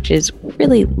podcast, which is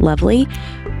really lovely.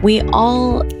 We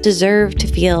all deserve to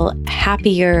feel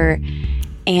happier,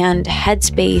 and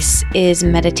Headspace is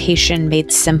meditation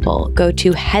made simple. Go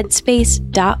to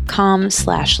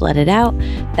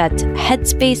headspace.com/letitout. That's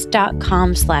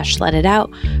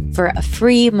headspace.com/letitout for a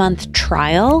free month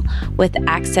trial with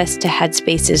access to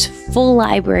Headspace's full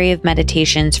library of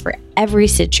meditations for every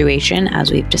situation,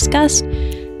 as we've discussed.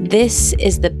 This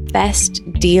is the best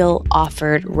deal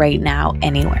offered right now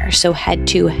anywhere. So head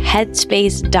to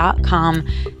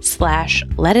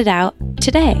headspace.com/letitout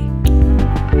today.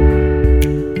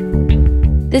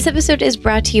 This episode is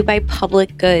brought to you by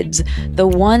Public Goods, the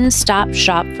one-stop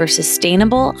shop for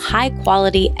sustainable,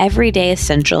 high-quality, everyday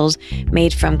essentials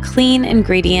made from clean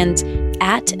ingredients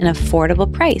at an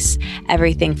affordable price.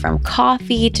 Everything from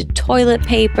coffee to toilet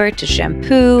paper to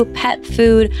shampoo, pet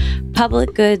food.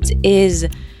 Public Goods is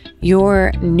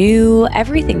your new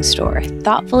everything store,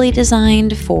 thoughtfully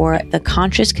designed for the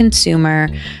conscious consumer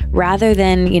rather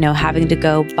than, having to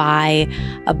go buy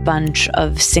a bunch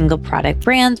of single product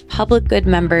brands. Public Good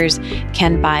members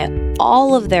can buy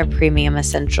all of their premium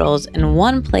essentials in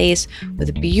one place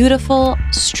with beautiful,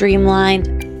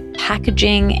 streamlined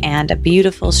packaging and a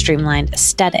beautiful, streamlined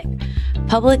aesthetic.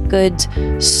 Public Goods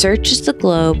searches the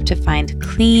globe to find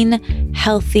clean,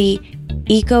 healthy,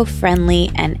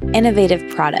 eco-friendly, and innovative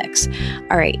products.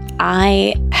 All right,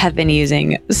 I have been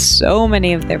using so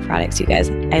many of their products, you guys.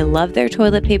 I love their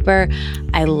toilet paper.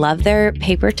 I love their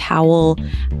paper towel.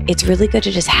 It's really good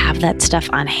to just have that stuff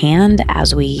on hand,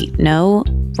 as we know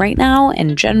right now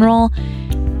in general.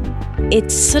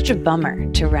 It's such a bummer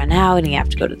to run out and you have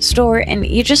to go to the store, and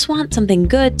you just want something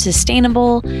good,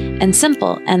 sustainable, and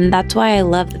simple. And that's why I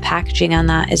love the packaging on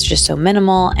that. It's just so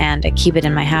minimal, and I keep it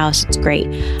in my house. It's great.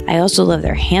 I also love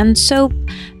their hand soap.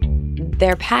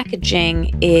 Their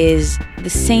packaging is the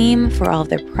same for all of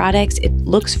their products. It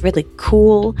looks really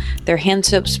cool. Their hand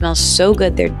soap smells so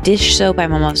good. Their dish soap,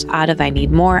 I'm almost out of. I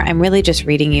need more. I'm really just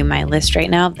reading you my list right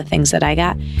now of the things that I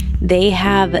got. They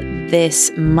have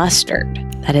this mustard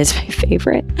that is my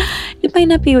favorite. It might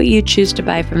not be what you choose to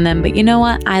buy from them, but you know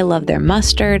what? I love their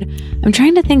mustard. I'm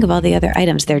trying to think of all the other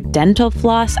items. Their dental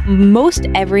floss. Most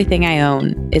everything I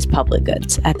own is Public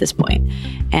Goods at this point.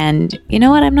 And you know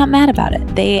what? I'm not mad about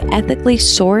it. They ethically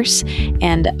source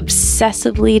and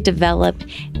obsessively develop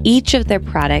each of their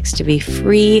products to be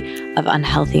free of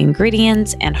unhealthy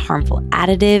ingredients and harmful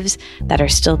additives that are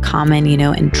still common,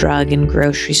 in drug and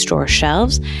grocery store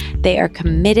shelves. They are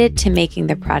committed to making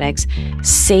their products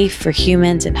safe for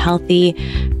humans and healthy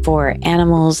for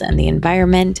animals and the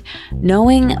environment.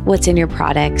 Knowing what's in your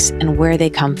products and where they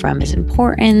come from is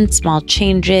important. Small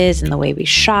changes in the way we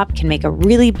shop can make a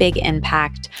really big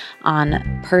impact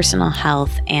on personal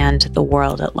health and the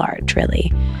world at large,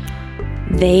 really.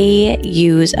 They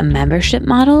use a membership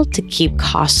model to keep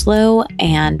costs low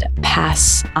and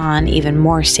pass on even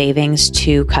more savings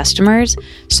to customers.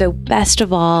 So best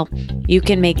of all, you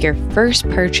can make your first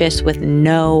purchase with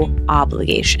no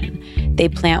obligation. They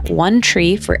plant one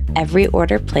tree for every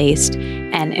order placed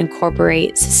and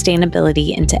incorporate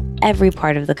sustainability into every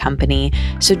part of the company.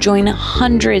 So join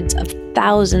hundreds of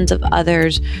thousands of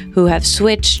others who have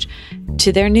switched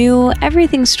to their new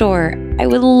everything store. I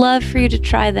would love for you to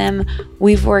try them.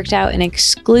 We've worked out an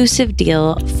exclusive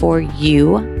deal for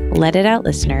you, Let It Out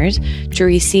listeners, to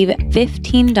receive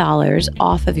 $15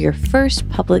 off of your first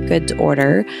Public Goods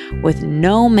order with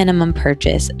no minimum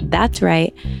purchase. That's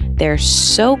right. They're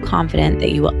so confident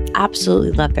that you will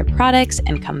absolutely love their products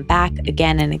and come back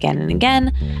again and again and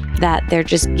again that they're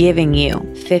just giving you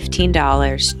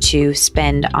 $15 to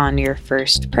spend on your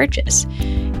first purchase.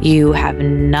 You have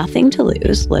nothing to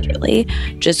lose, literally.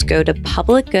 Just go to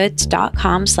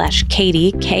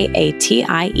publicgoods.com/Katie,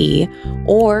 Katie,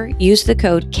 or use the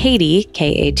code Katie,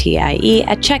 Katie,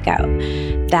 at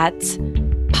checkout. That's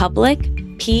public,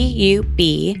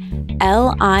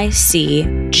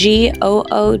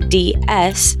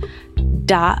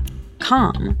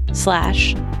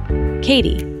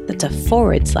 publicgoods.com/Katie. That's a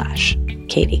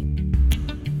 /Katie.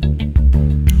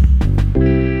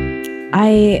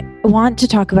 I want to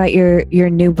talk about your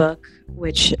new book,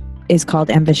 which is called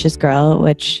Ambitious Girl,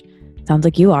 which sounds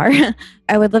like you are.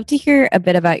 I would love to hear a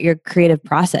bit about your creative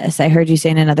process. I heard you say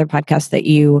in another podcast that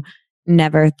you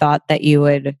never thought that you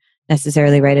would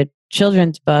necessarily write a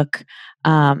children's book.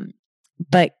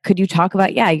 But could you talk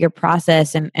about, your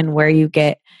process and where you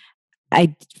get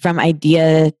from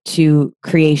idea to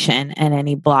creation and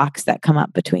any blocks that come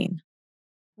up between?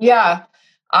 Yeah.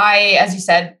 As you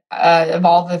said, of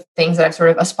all the things that I've sort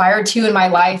of aspired to in my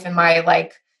life and my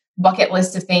bucket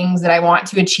list of things that I want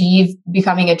to achieve,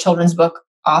 becoming a children's book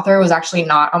author was actually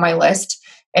not on my list.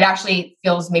 It actually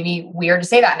feels maybe weird to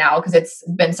say that now because it's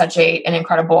been such an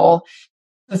incredible,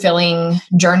 fulfilling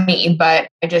journey, but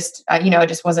I just, it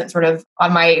just wasn't sort of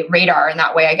on my radar in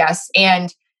that way, I guess.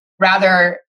 And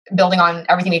rather building on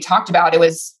everything we talked about, it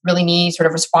was really me sort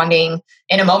of responding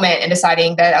in a moment and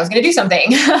deciding that I was going to do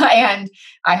something. And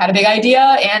I had a big idea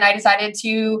and I decided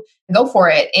to go for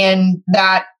it. And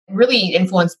that really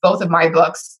influenced both of my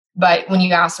books. But when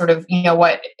you ask sort of,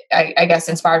 what I guess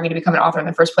inspired me to become an author in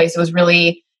the first place, it was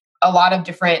really a lot of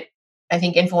different, I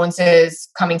think, influences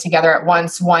coming together at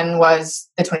once. One was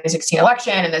the 2016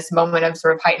 election and this moment of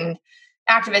sort of heightened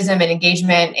activism and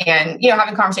engagement and,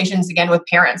 having conversations again with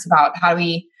parents about how do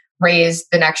we raise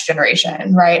the next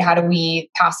generation, right? How do we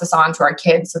pass this on to our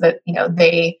kids so that,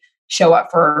 they show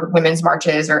up for women's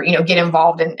marches or, get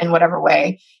involved in whatever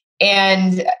way.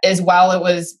 And as well, it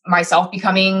was myself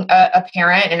becoming a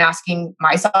parent and asking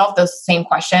myself those same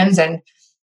questions and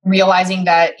realizing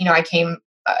that, I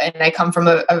come from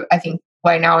I think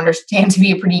what I now understand to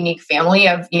be a pretty unique family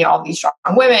of, all these strong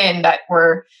women that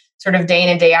were sort of day in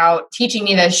and day out teaching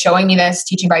me this, showing me this,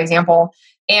 teaching by example,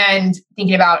 and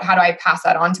thinking about how do I pass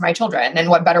that on to my children and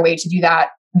what better way to do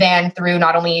that than through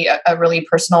not only a really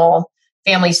personal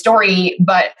family story,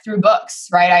 but through books,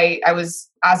 right? I was,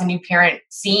 as a new parent,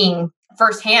 seeing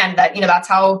firsthand that, that's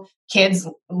how kids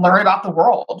learn about the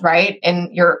world, right?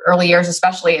 In your early years,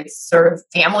 especially, it's sort of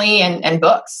family and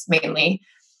books mainly,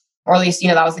 or at least,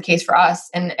 that was the case for us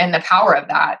and the power of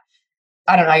that.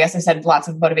 I don't know, I guess I said lots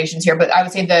of motivations here, but I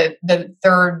would say the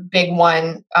third big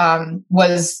one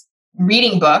was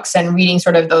reading books and reading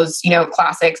sort of those,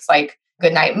 classics like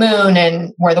Goodnight Moon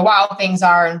and Where the Wild Things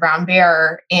Are and Brown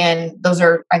Bear. And those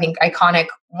are, I think, iconic,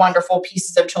 wonderful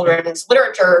pieces of children's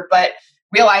literature, but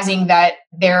realizing that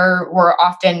there were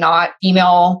often not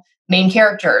female main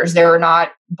characters. There were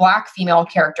not Black female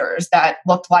characters that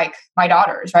looked like my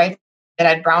daughters, right? That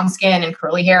had brown skin and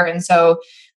curly hair. And so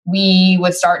we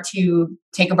would start to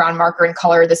take a brown marker and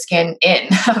color the skin in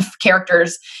of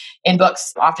characters in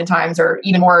books oftentimes, or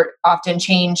even more often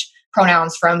change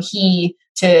pronouns from he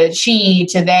to she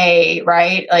to they,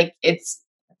 right? Like it's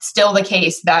still the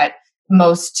case that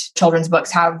most children's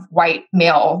books have white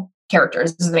male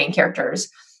characters as the main characters.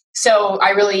 So I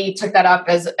really took that up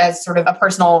as sort of a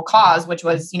personal cause, which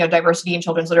was, diversity in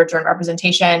children's literature and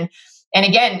representation. And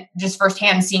again, just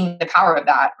firsthand seeing the power of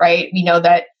that, right? We know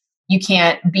that you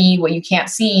can't be what you can't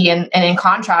see. And in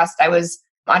contrast, I was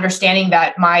understanding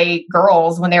that my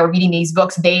girls, when they were reading these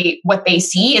books, what they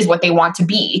see is what they want to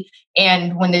be.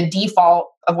 And when the default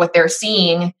of what they're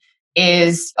seeing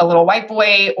is a little white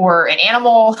boy or an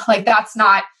animal, like that's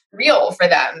not real for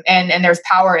them. And there's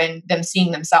power in them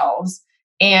seeing themselves.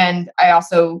 And I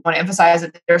also want to emphasize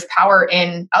that there's power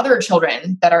in other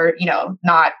children that are,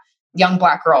 not young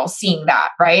Black girls seeing that,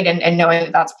 right? And knowing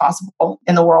that that's possible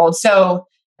in the world. So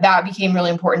that became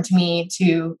really important to me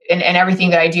in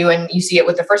everything that I do. And you see it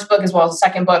with the first book as well as the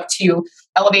second book, to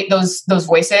elevate those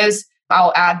voices.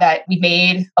 I'll add that we've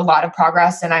made a lot of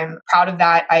progress and I'm proud of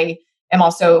that. I am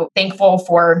also thankful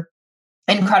for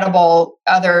incredible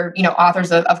other,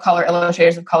 authors of color,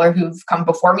 illustrators of color who've come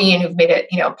before me and who've made it,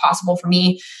 possible for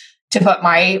me to put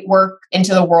my work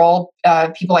into the world.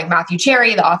 People like Matthew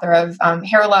Cherry, the author of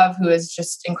Hair Love, who is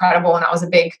just incredible. And that was a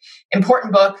big,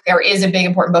 important book. There is a big,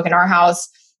 important book in our house.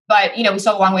 But, we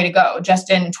still have a long way to go. Just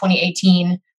in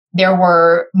 2018, there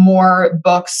were more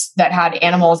books that had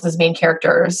animals as main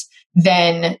characters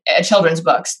than children's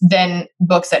books, than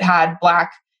books that had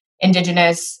Black,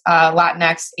 Indigenous,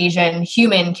 Latinx, Asian,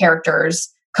 human characters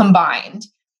combined.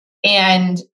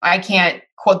 And I can't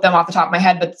quote them off the top of my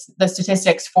head, but the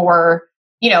statistics for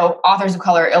authors of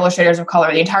color, illustrators of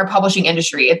color, the entire publishing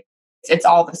industry, it's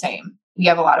all the same. We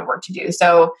have a lot of work to do.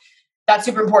 So that's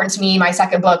super important to me. My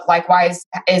second book, likewise,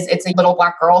 it's a little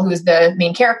Black girl who is the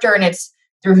main character, and it's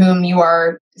through whom you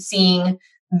are seeing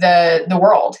the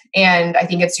world. And I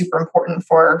think it's super important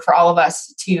for all of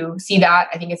us to see that.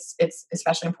 I think it's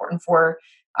especially important for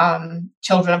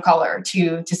children of color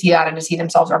to see that and to see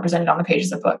themselves represented on the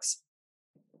pages of books.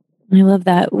 I love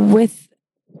that. With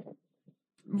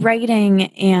writing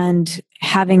and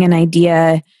having an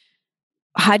idea,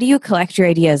 how do you collect your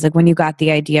ideas? Like when you got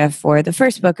the idea for the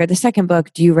first book or the second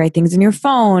book, do you write things in your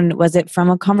phone? Was it from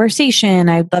a conversation?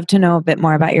 I'd love to know a bit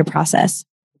more about your process.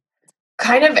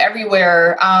 Kind of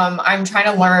everywhere. I'm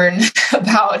trying to learn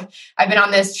I've been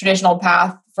on this traditional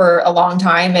path for a long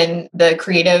time, and the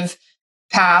creative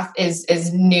path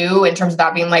is new in terms of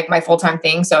that being like my full-time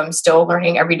thing. So I'm still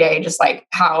learning every day, just like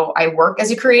how I work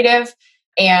as a creative.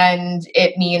 And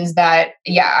it means that,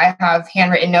 I have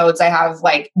handwritten notes. I have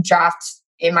like drafts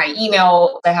in my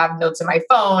email. I have notes in my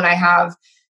phone. I have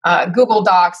Google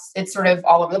Docs. It's sort of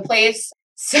all over the place.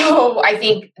 So I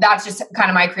think that's just kind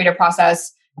of my creative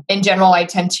process. In general, I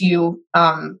tend to,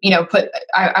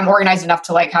 I'm organized enough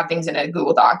to like have things in a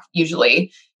Google Doc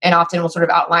usually, and often will sort of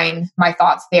outline my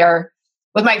thoughts there.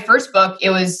 With my first book, it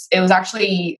was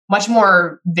actually much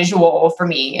more visual for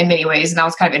me in many ways. And that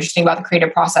was kind of interesting about the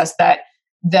creative process, that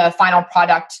the final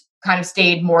product kind of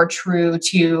stayed more true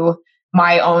to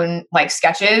my own like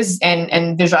sketches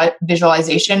and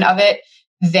visualization of it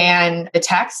than the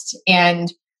text.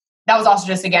 And that was also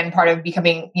just, again, part of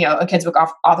becoming, a kids book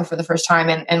author for the first time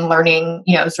and learning,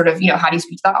 sort of, how do you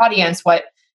speak to the audience, what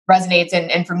resonates.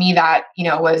 And for me, that,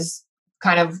 was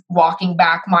kind of walking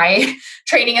back my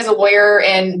training as a lawyer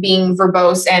and being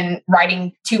verbose and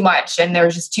writing too much. And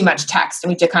there's just too much text, and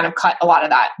we have to kind of cut a lot of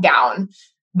that down.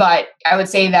 But I would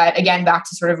say that, again, back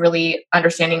to sort of really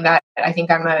understanding that I think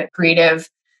I'm a creative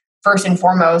first and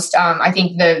foremost. I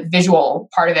think the visual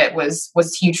part of it was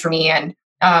huge for me. And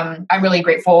I'm really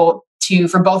grateful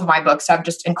for both of my books to have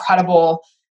just incredible,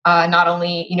 not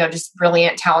only, just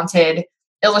brilliant, talented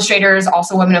illustrators,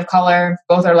 also women of color,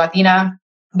 both are Latina,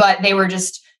 but they were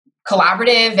just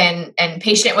collaborative and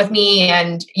patient with me,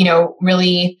 and,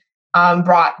 really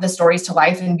brought the stories to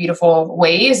life in beautiful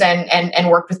ways and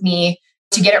worked with me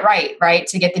to get it right,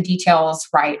 to get the details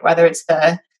right, whether it's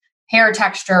the hair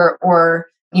texture or,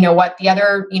 what the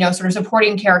other, sort of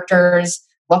supporting characters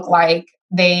look like.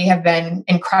 They have been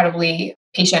incredibly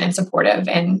patient and supportive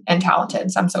and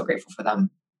talented. So I'm so grateful for them.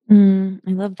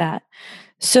 I love that.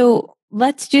 So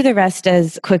let's do the rest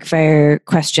as quickfire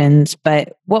questions.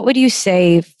 But what would you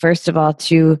say, first of all,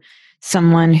 to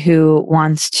someone who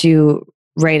wants to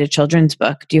write a children's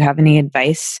book? Do you have any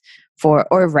advice or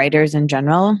writers in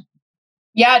general?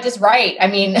 Yeah, just write. I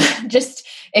mean, just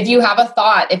if you have a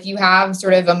thought, if you have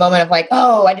sort of a moment of like,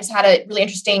 oh, I just had a really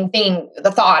interesting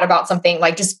the thought about something,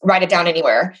 like just write it down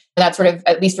anywhere. And that's sort of,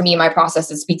 at least for me, my process,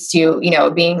 it speaks to,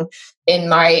 being in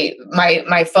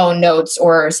my phone notes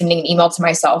or sending an email to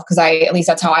myself. Cause at least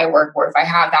that's how I work, where if I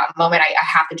have that moment, I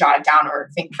have to jot it down, or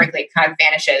frankly, it kind of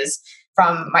vanishes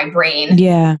from my brain.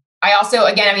 Yeah. I also,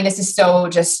 again, this is so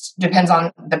just depends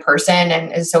on the person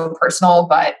and is so personal,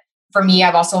 but for me,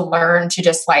 I've also learned to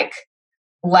just like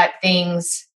let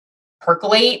things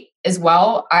percolate as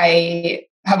well. I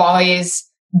have always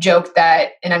joked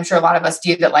that, and I'm sure a lot of us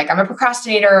do, that like I'm a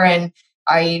procrastinator and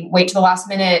I wait to the last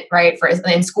minute, right, for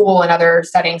in school and other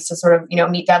settings to sort of,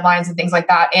 meet deadlines and things like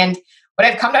that. And what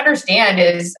I've come to understand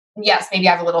is, yes, maybe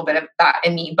I have a little bit of that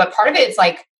in me, but part of it is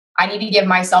like I need to give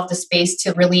myself the space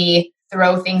to really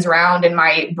throw things around in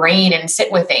my brain and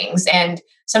sit with things. And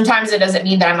sometimes it doesn't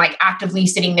mean that I'm like actively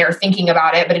sitting there thinking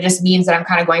about it, but it just means that I'm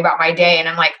kind of going about my day and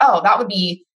I'm like, oh, that would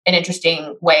be an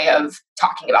interesting way of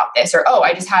talking about this. Or, oh,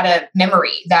 I just had a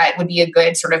memory that would be a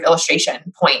good sort of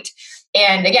illustration point.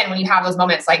 And again, when you have those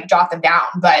moments, like jot them down.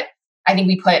 But I think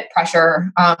we put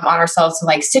pressure on ourselves to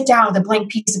like sit down with a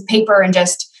blank piece of paper and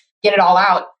just get it all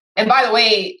out. And by the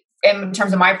way, in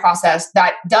terms of my process,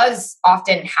 that does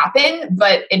often happen,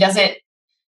 but it doesn't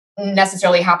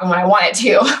necessarily happen when I want it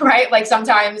to, right? Like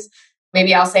sometimes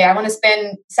maybe I'll say I want to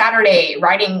spend Saturday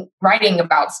writing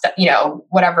about stuff,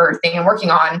 whatever thing I'm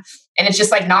working on. And it's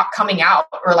just like not coming out,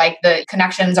 or like the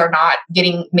connections are not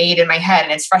getting made in my head,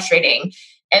 and it's frustrating.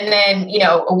 And then,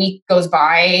 a week goes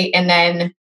by and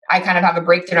then I kind of have a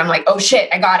breakthrough. I'm like, oh shit,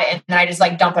 I got it. And then I just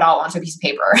like dump it all onto a piece of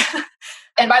paper.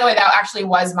 And by the way, that actually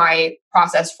was my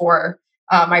process for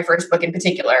my first book in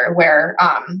particular, where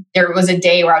there was a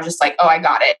day where I was just like, oh, I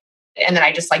got it. And then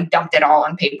I just like dumped it all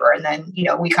on paper. And then,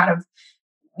 we kind of,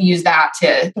 use that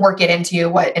to work it into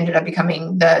what ended up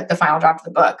becoming the final draft of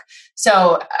the book.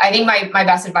 So I think my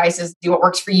best advice is do what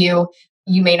works for you.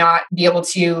 You may not be able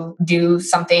to do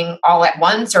something all at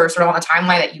once or sort of on the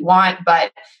timeline that you want,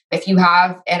 but if you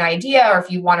have an idea or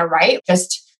if you want to write,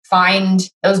 just find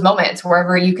those moments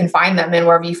wherever you can find them and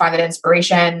wherever you find that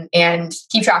inspiration and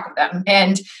keep track of them.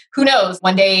 And who knows,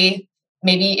 one day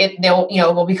maybe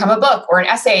will become a book or an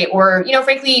essay, or,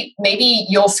 frankly, maybe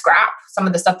you'll scrap some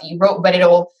of the stuff that you wrote, but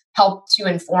it'll help to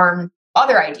inform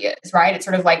other ideas, right? It's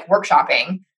sort of like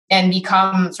workshopping and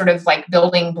become sort of like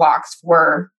building blocks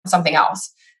for something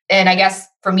else. And I guess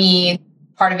for me,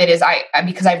 part of it is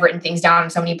because I've written things down in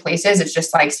so many places, it's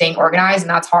just like staying organized, and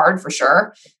that's hard for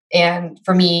sure. And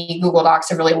for me, Google Docs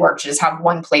have really worked to just have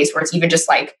one place where it's even just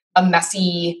like a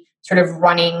messy sort of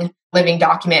running living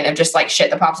document of just like shit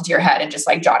that pops into your head and just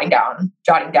like jotting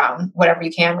down whatever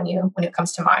you can when it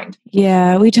comes to mind.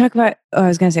 Yeah, we talk about, I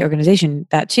was going to say organization,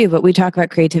 that too, but we talk about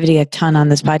creativity a ton on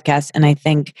this podcast. And I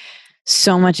think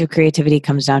so much of creativity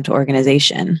comes down to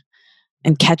organization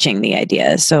and catching the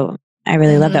ideas. So I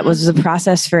really love that. Was the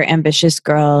process for Ambitious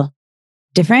Girl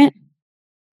different?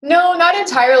 No, not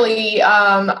entirely.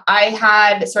 I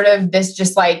had sort of this,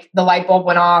 just like the light bulb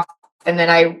went off, and then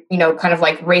I, kind of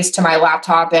like raced to my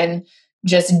laptop and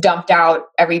just dumped out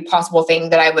every possible thing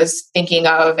that I was thinking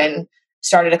of and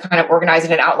started to kind of organize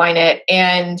it and outline it.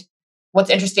 And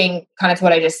what's interesting, kind of to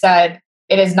what I just said,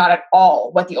 it is not at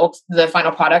all what the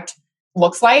final product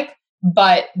looks like,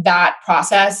 but that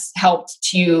process helped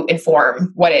to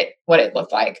inform what it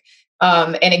looked like.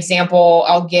 An example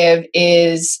I'll give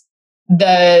is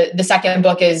the second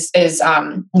book is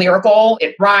lyrical.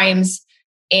 It rhymes,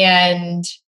 and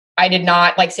I did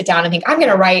not like sit down and think I'm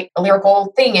going to write a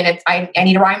lyrical thing, and I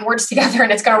need to rhyme words together,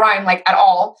 and it's going to rhyme like at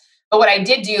all. But what I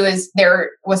did do is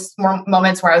there was more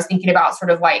moments where I was thinking about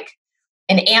sort of like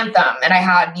an anthem, and I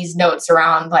had these notes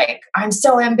around like I'm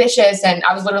so ambitious, and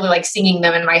I was literally like singing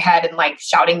them in my head and like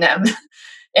shouting them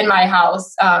in my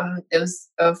house. It was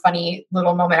a funny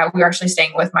little moment. We were actually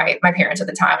staying with my parents at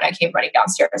the time, and I came running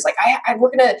downstairs like,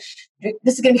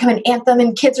 this is going to become an anthem,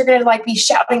 and kids are going to like be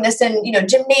shouting this in,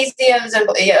 gymnasiums. And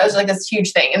it was like this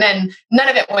huge thing. And then none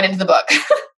of it went into the book.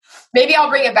 Maybe I'll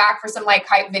bring it back for some like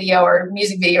hype video or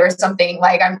music video or something.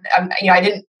 Like I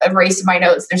didn't erase my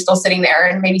notes. They're still sitting there,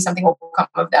 and maybe something will come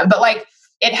of them. But like,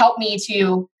 it helped me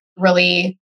to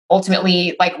really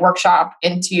ultimately like workshop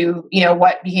into,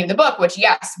 what became the book, which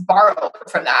yes, borrowed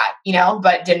from that,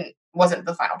 but wasn't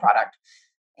the final product.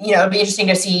 It'll be interesting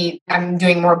to see. I'm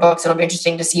doing more books. It'll be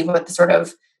interesting to see what the sort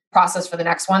of process for the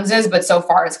next ones is. But so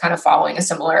far it's kind of following a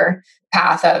similar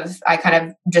path of I kind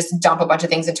of just dump a bunch of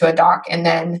things into a doc and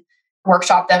then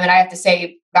workshop them. And I have to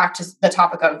say, back to the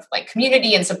topic of like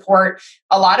community and support,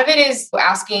 a lot of it is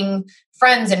asking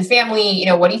friends and family,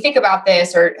 what do you think about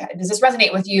this? Or does this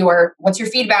resonate with you? Or what's your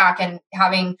feedback? And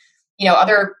having,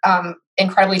 other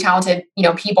incredibly talented,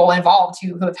 people involved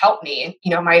who have helped me,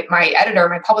 my editor,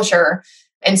 my publisher.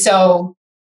 And so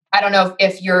I don't know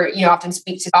if you're, often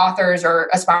speak to authors or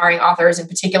aspiring authors in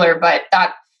particular, but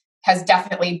that has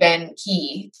definitely been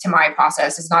key to my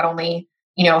process, is not only,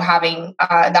 having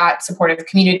that supportive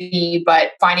community,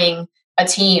 but finding a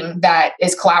team that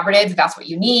is collaborative, if that's what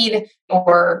you need,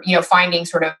 or, finding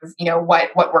sort of,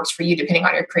 what works for you depending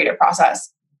on your creative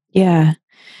process. Yeah.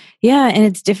 Yeah. And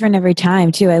it's different every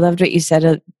time too. I loved what you said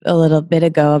a little bit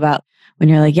ago about when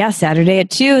you're like, yeah, Saturday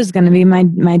at 2 is going to be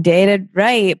my day to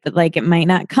write, but like it might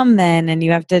not come then. And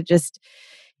you have to just,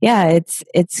 it's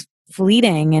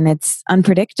fleeting and it's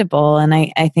unpredictable. And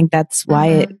I think that's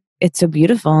why it's so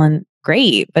beautiful and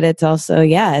great, but it's also,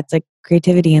 it's like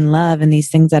creativity and love and these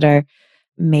things that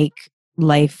make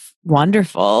life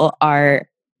wonderful are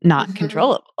not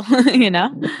controllable,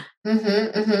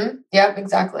 Yep,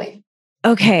 exactly.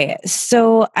 Okay.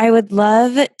 So I would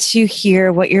love to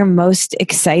hear what you're most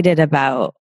excited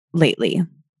about lately.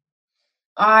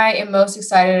 I am most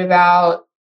excited about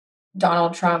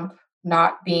Donald Trump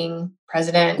not being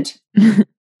president.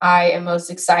 I am most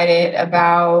excited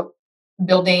about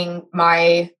building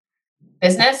my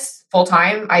business full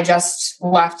time. I just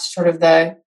left sort of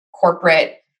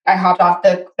I hopped off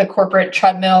the corporate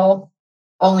treadmill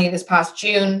only this past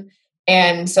June.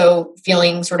 And so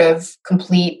feeling sort of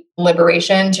complete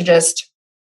liberation to just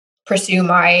pursue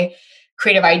my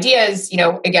creative ideas,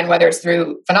 again, whether it's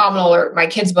through Phenomenal or my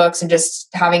kids' books, and just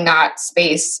having that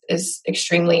space is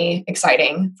extremely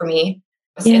exciting for me.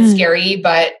 It's scary,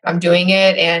 but I'm doing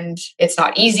it, and it's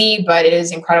not easy, but it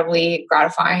is incredibly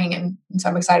gratifying. And so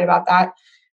I'm excited about that.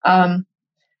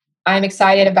 I'm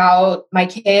excited about my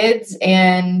kids,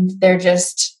 and they're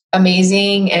just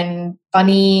amazing and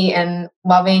funny and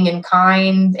loving and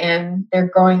kind, and they're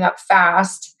growing up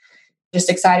fast. Just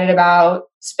excited about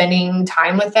spending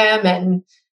time with them and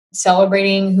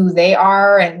celebrating who they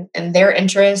are and their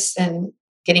interests, and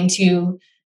getting to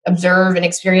observe and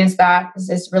experience that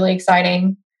is really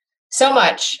exciting. So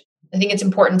much. I think it's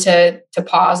important to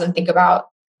pause and think about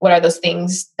what are those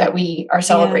things that we are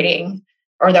celebrating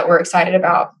or that we're excited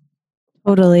about.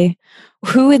 Totally.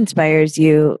 Who inspires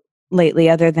you lately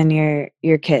other than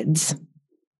your kids?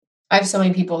 I have so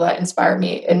many people that inspire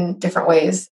me in different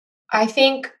ways. I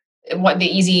think what the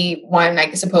easy one,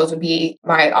 I suppose, would be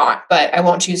my aunt, but I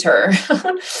won't choose her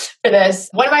for this.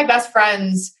 One of my best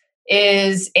friends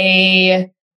is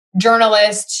a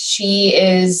journalist. She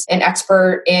is an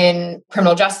expert in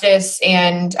criminal justice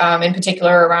and in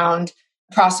particular around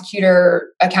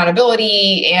prosecutor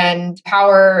accountability and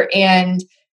power. And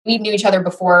we knew each other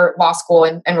before law school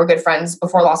and were good friends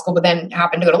before law school, but then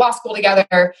happened to go to law school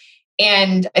together.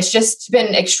 And it's just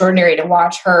been extraordinary to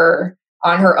watch her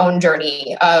on her own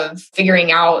journey of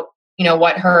figuring out,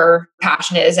 what her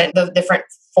passion is and the different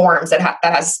forms that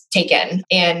has taken.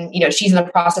 And, she's in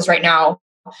the process right now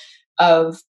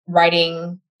of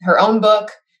writing her own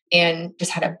book and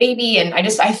just had a baby. And I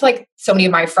feel like so many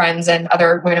of my friends and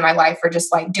other women in my life are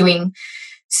just like doing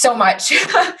so much,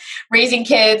 raising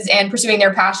kids and pursuing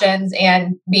their passions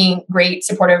and being great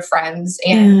supportive friends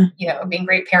and, being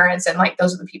great parents. And like,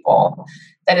 those are the people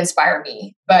that inspire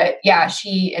me. But yeah,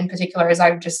 she in particular, as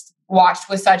I've just watched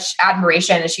with such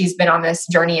admiration as she's been on this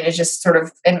journey, and is just sort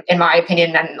of, in my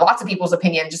opinion and lots of people's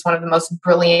opinion, just one of the most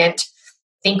brilliant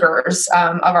thinkers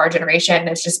of our generation.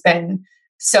 It's just been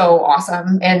so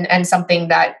awesome and something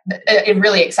that it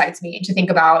really excites me to think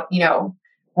about,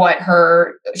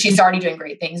 she's already doing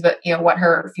great things, but what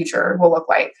her future will look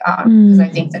like. Because I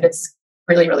think that it's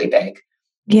really, really big.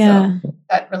 Yeah. So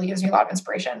that really gives me a lot of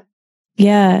inspiration.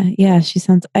 Yeah. Yeah.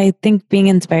 I think being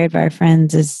inspired by our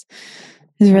friends is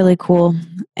really cool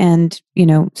and,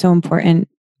 so important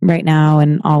right now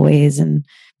and always, and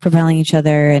propelling each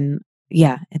other. And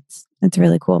yeah, it's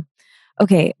really cool.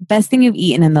 Okay. Best thing you've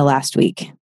eaten in the last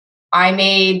week? I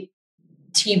made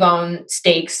T-bone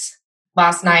steaks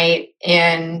last night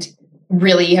and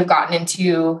really have gotten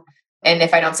into, and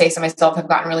if I don't say so myself, have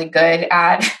gotten really good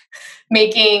at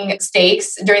making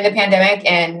steaks during the pandemic.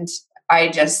 And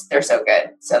they're so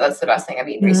good. So that's the best thing I've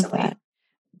eaten recently.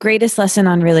 Greatest lesson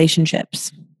on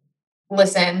relationships?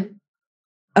 Listen.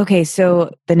 Okay.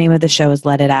 So the name of the show is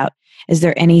Let It Out. Is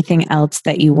there anything else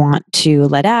that you want to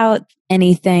let out?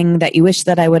 Anything that you wish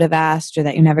that I would have asked or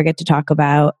that you never get to talk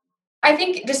about? I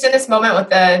think just in this moment with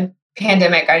the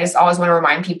pandemic, I just always want to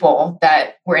remind people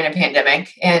that we're in a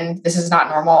pandemic and this is not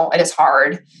normal. It is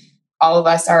hard. All of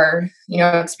us are,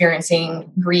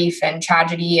 experiencing grief and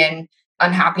tragedy and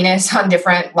unhappiness on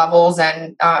different levels.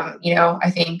 And,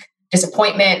 I think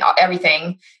disappointment,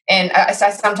 everything. And I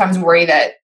sometimes worry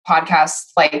that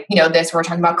podcasts like, this, we're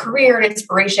talking about career and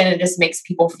inspiration, it just makes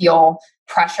people feel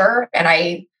pressure. And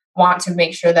I want to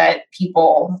make sure that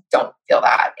people don't feel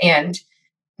that and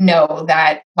know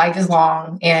that life is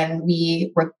long and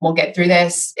we'll get through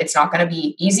this. It's not going to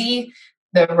be easy.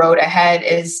 The road ahead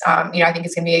is, I think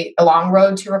it's going to be a long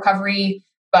road to recovery,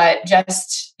 but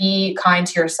just be kind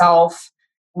to yourself,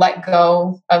 let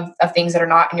go of things that are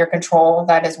not in your control.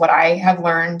 That is what I have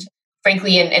learned,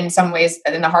 frankly, in some ways,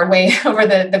 in the hard way over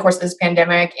the course of this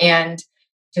pandemic, and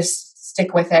just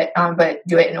stick with it, but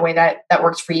do it in a way that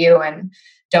works for you, and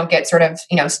don't get sort of,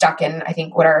 stuck in, I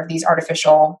think, what are these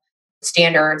artificial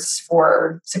standards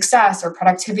for success or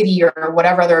productivity or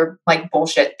whatever other like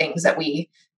bullshit things that we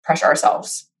pressure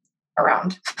ourselves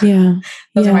around. Yeah.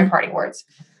 Those are my parting words.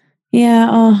 Yeah.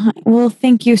 Oh, well,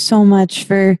 thank you so much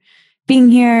for being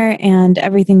here and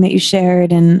everything that you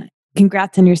shared, and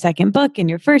congrats on your second book and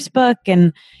your first book.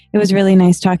 And it was really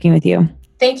nice talking with you.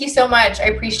 Thank you so much. I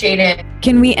appreciate it.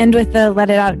 Can we end with the let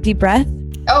it out deep breath?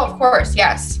 Oh, of course.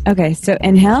 Yes. Okay. So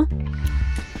inhale,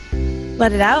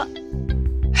 let it out.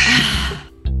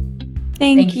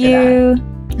 Thank you.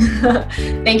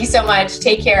 Thank you so much.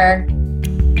 Take care.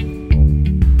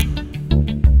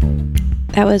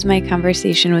 That was my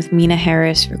conversation with Meena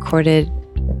Harris, recorded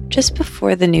just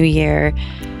before the new year.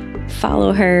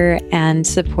 Follow her and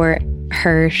support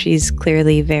her. She's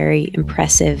clearly very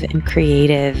impressive and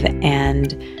creative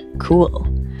and cool.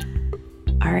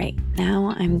 All right,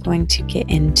 now I'm going to get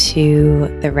into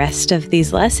the rest of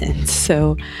these lessons.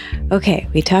 So, okay,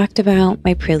 we talked about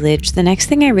my privilege. The next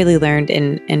thing I really learned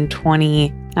in 20,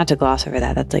 not to gloss over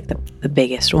that, that's like the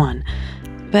biggest one.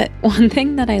 But one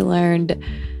thing that I learned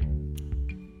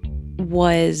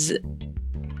was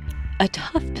a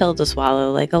tough pill to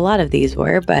swallow, like a lot of these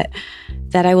were, but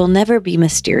that I will never be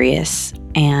mysterious,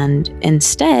 and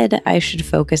instead I should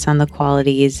focus on the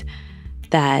qualities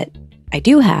that I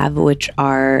do have, which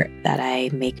are that I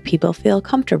make people feel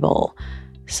comfortable,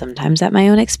 sometimes at my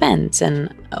own expense.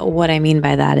 And what I mean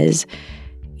by that is,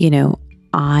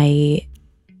 I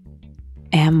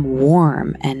am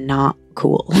warm and not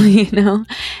cool,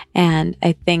 And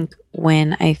I think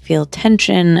when I feel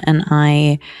tension and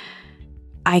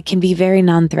I can be very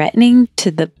non-threatening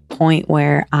to the point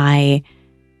where I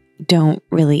don't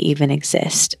really even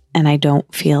exist and I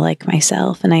don't feel like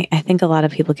myself. And I think a lot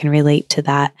of people can relate to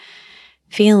that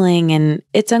feeling, and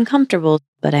it's uncomfortable,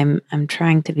 but I'm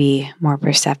trying to be more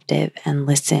perceptive and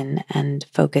listen and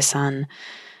focus on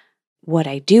what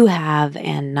I do have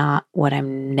and not what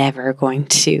I'm never going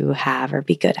to have or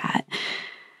be good at.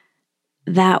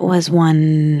 That was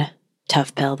one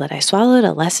tough pill that I swallowed,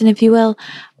 a lesson, if you will.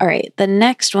 All right, the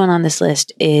next one on this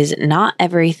list is not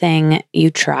everything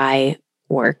you try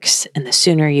works, and the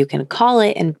sooner you can call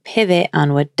it and pivot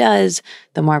on what does,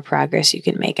 the more progress you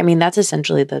can make. I mean, that's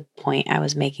essentially the point I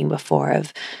was making before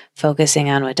of focusing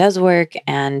on what does work,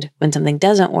 and when something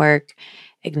doesn't work,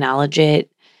 acknowledge it.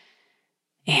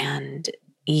 And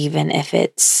even if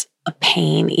it's a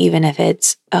pain, even if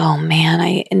it's, oh man,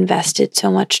 I invested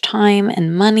so much time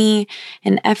and money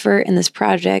and effort in this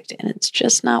project and it's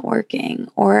just not working,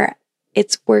 or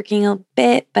it's working a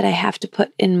bit, but I have to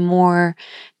put in more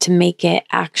to make it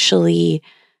actually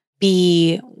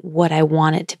be what I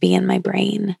want it to be in my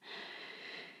brain.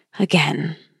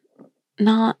 Again,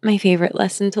 not my favorite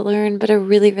lesson to learn, but a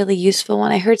really, really useful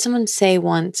one. I heard someone say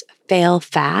once, fail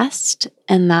fast.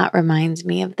 And that reminds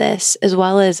me of this, as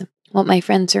well as what my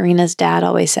friend Serena's dad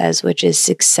always says, which is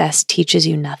success teaches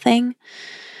you nothing.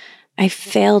 I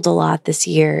failed a lot this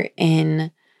year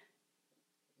in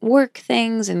work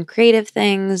things and creative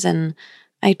things, and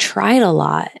I tried a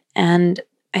lot. And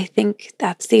I think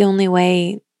that's the only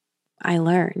way I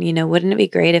learn. Wouldn't it be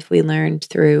great if we learned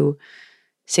through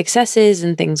successes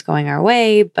and things going our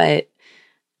way? But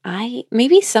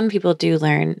maybe some people do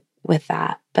learn with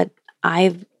that, but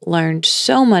I've learned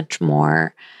so much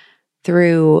more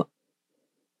through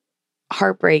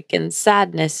heartbreak and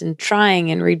sadness and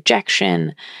trying and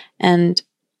rejection. And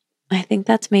I think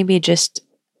that's maybe just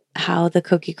how the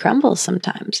cookie crumbles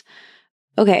sometimes.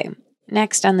 Okay,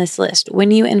 next on this list,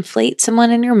 when you inflate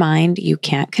someone in your mind, you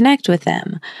can't connect with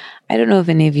them. I don't know if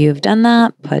any of you have done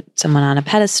that, put someone on a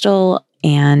pedestal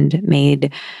and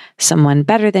made someone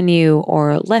better than you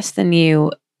or less than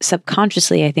you.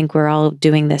 Subconsciously, I think we're all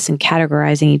doing this and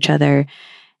categorizing each other,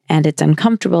 and it's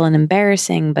uncomfortable and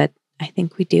embarrassing, but I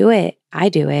think we do it. I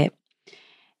do it.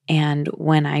 And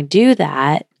when I do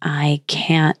that, I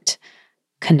can't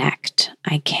connect.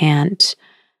 I can't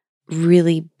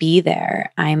really be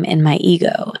there. I'm in my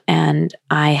ego. And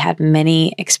I had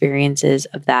many experiences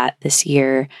of that this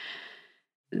year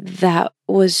that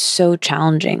was so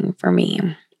challenging for me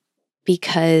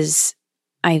because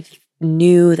I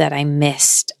knew that I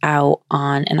missed out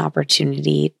on an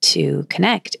opportunity to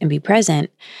connect and be present.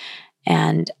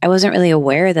 And I wasn't really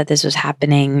aware that this was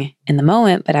happening in the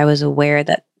moment, but I was aware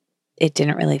that it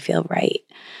didn't really feel right.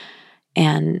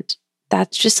 And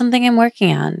that's just something I'm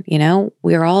working on.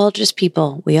 We're all just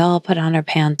people. We all put on our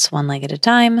pants one leg at a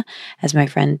time, as my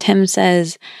friend Tim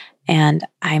says. And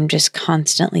I'm just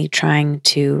constantly trying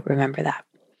to remember that.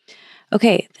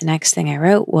 Okay, the next thing I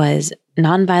wrote was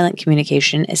nonviolent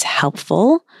communication is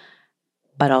helpful,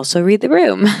 but also read the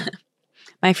room.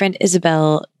 My friend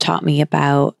Isabel taught me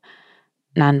about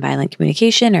nonviolent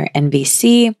communication, or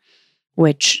NVC,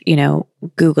 which,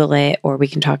 Google it or we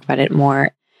can talk about it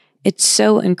more. It's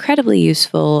so incredibly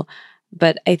useful,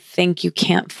 but I think you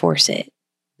can't force it.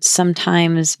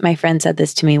 Sometimes, my friend said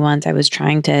this to me once, I was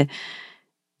trying to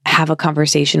have a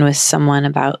conversation with someone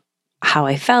about how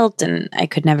I felt and I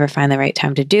could never find the right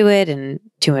time to do it, and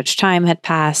too much time had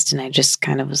passed, and I just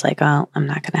kind of was like, well, I'm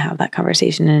not going to have that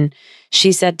conversation. And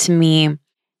she said to me,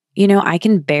 I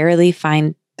can barely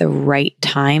find the right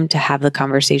time to have the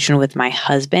conversation with my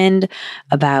husband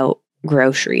about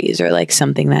groceries or like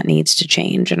something that needs to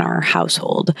change in our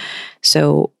household.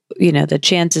 So, the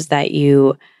chances that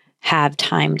you have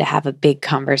time to have a big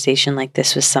conversation like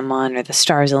this with someone, or the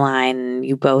stars align and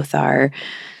you both are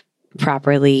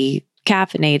properly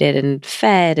caffeinated and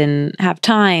fed and have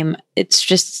time, it's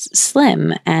just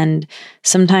slim. And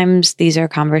sometimes these are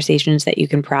conversations that you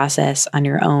can process on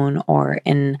your own, or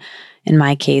in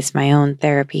my case, my own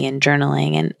therapy and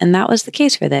journaling. And that was the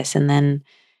case for this. And then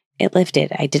it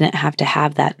lifted. I didn't have to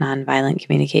have that nonviolent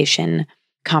communication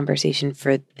conversation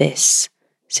for this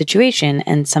situation.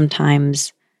 And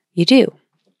sometimes you do.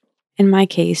 in my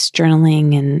case,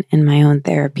 journaling and in my own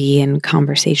therapy and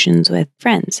conversations with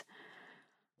friends.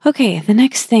 Okay, the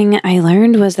next thing I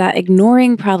learned was that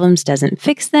ignoring problems doesn't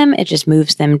fix them. It just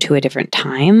moves them to a different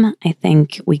time. I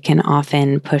think we can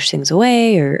often push things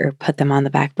away or put them on the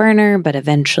back burner, but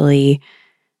eventually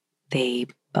they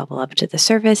bubble up to the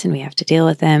surface and we have to deal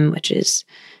with them, which is,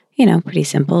 pretty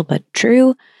simple, but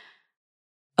true.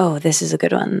 Oh, this is a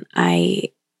good one.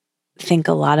 I think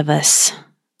a lot of us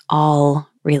all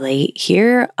relate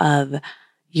here of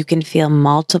you can feel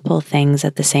multiple things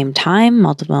at the same time,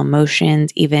 multiple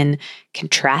emotions, even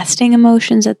contrasting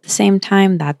emotions at the same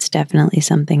time. That's definitely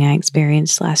something I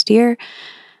experienced last year.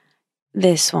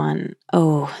 This one,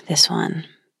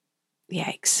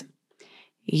 yikes.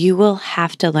 You will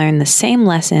have to learn the same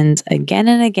lessons again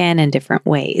and again in different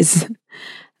ways.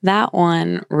 That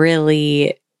one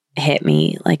really hit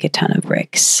me like a ton of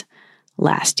bricks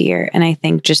last year. And I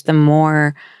think just the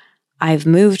more I've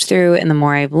moved through and the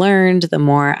more I've learned, the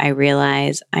more I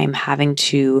realize I'm having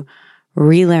to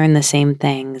relearn the same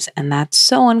things. And that's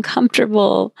so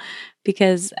uncomfortable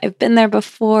because I've been there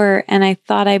before and I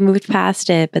thought I moved past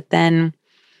it. But then,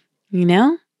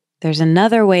 there's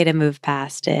another way to move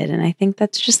past it. And I think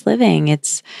that's just living.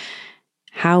 It's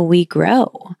how we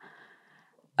grow.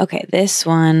 Okay, this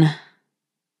one,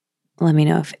 let me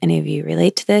know if any of you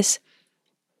relate to this.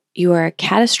 You are a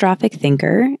catastrophic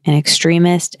thinker, an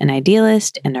extremist, an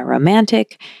idealist, and a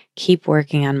romantic. Keep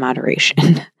working on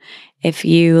moderation. If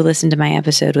you listen to my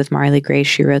episode with Marley Grace,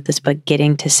 she wrote this book,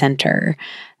 Getting to Center,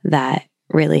 that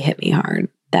really hit me hard.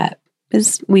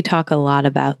 We talk a lot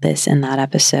about this in that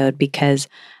episode because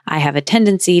I have a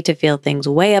tendency to feel things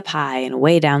way up high and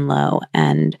way down low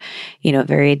and,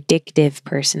 very addictive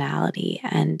personality.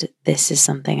 And this is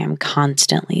something I'm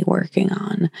constantly working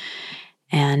on.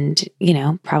 And,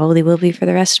 probably will be for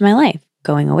the rest of my life,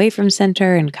 going away from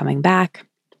center and coming back.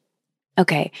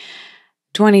 Okay,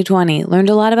 2020, learned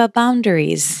a lot about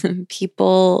boundaries.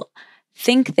 People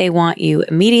think they want you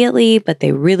immediately, but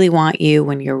they really want you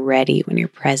when you're ready, when you're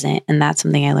present. And that's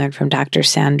something I learned from Dr.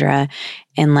 Sandra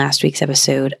in last week's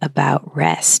episode about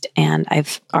rest. And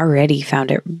I've already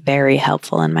found it very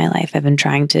helpful in my life. I've been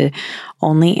trying to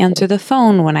only answer the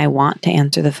phone when I want to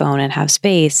answer the phone and have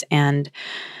space, and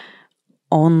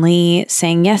only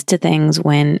saying yes to things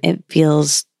when it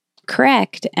feels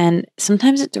correct. And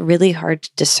sometimes it's really hard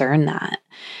to discern that.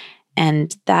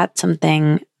 And that's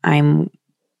something I'm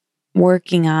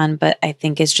working on, but I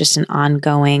think it's just an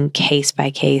ongoing case by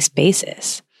case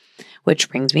basis. Which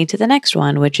brings me to the next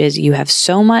one, which is you have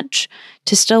so much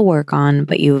to still work on,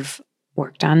 but you've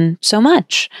worked on so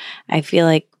much. I feel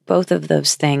like both of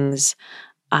those things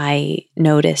I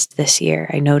noticed this year.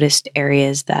 I noticed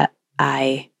areas that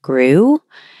I grew,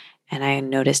 and I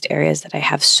noticed areas that I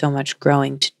have so much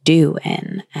growing to do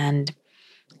in. And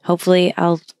hopefully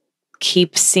I'll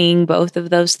keep seeing both of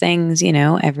those things,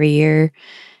 every year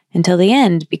until the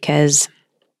end, because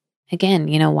again,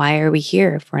 why are we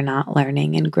here if we're not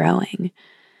learning and growing?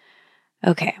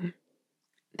 Okay.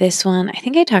 This one, I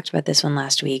think I talked about this one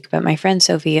last week, but my friend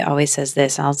Sophie always says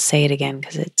this. I'll say it again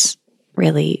because it's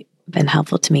really been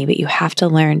helpful to me, but you have to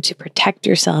learn to protect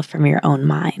yourself from your own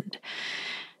mind.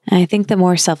 And I think the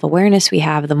more self-awareness we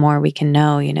have, the more we can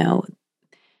know,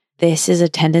 this is a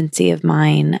tendency of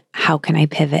mine. How can I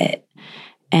pivot?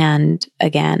 And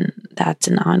again, that's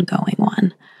an ongoing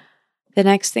one. The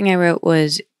next thing I wrote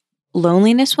was,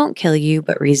 loneliness won't kill you,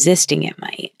 but resisting it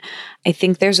might. I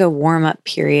think there's a warm-up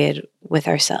period with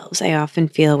ourselves. I often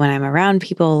feel when I'm around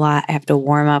people a lot, I have to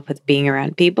warm up with being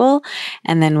around people.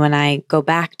 And then when I go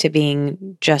back to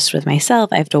being just with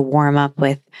myself, I have to warm up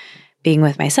with being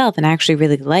with myself. And I actually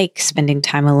really like spending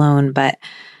time alone, but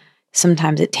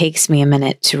sometimes it takes me a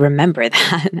minute to remember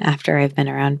that after I've been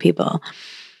around people.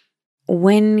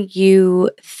 When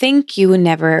you think you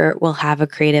never will have a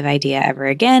creative idea ever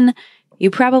again, you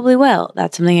probably will.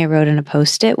 That's something I wrote in a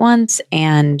Post-it once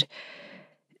and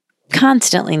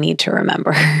constantly need to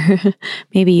remember.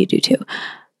 Maybe you do too.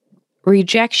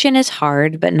 Rejection is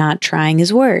hard, but not trying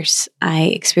is worse. I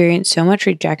experienced so much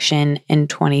rejection in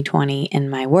 2020 in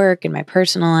my work, in my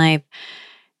personal life.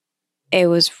 It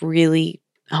was really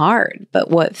hard. But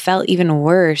what felt even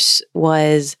worse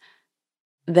was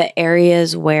the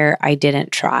areas where I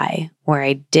didn't try, where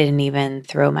I didn't even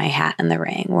throw my hat in the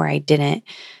ring, where I didn't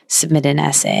submit an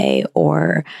essay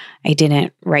or I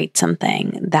didn't write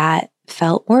something, that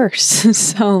felt worse.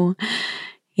 So,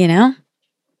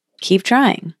 keep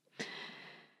trying.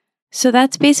 So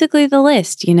that's basically the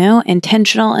list,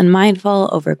 intentional and mindful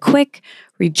over quick,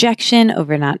 rejection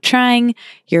over not trying.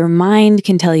 Your mind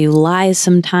can tell you lies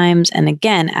sometimes. And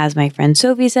again, as my friend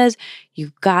Sophie says,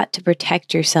 you've got to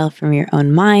protect yourself from your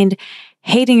own mind.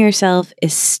 Hating yourself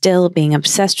is still being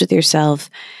obsessed with yourself.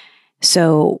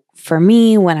 So for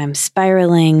me, when I'm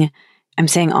spiraling, I'm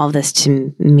saying all this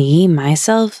to me,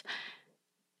 myself,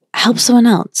 help someone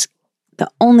else.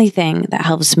 The only thing that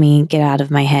helps me get out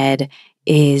of my head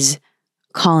is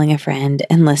calling a friend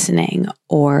and listening,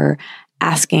 or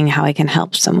asking how I can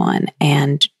help someone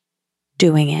and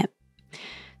doing it.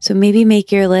 So maybe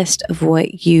make your list of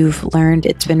what you've learned.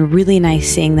 It's been really nice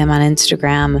seeing them on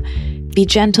Instagram. Be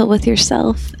gentle with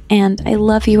yourself. And I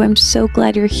love you. I'm so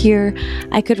glad you're here.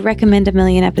 I could recommend a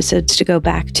million episodes to go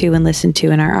back to and listen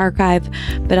to in our archive,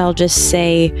 but I'll just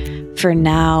say for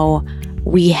now,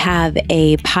 we have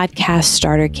a podcast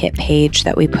starter kit page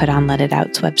that we put on Let It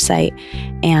Out's website,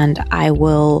 and I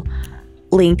will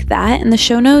link that in the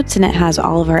show notes, and it has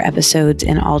all of our episodes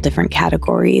in all different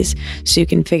categories, so you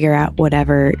can figure out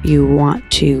whatever you want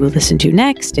to listen to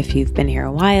next. If you've been here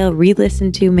a while,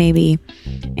 re-listen to maybe.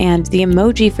 And the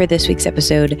emoji for this week's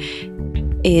episode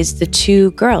is the two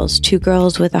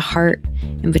girls with a heart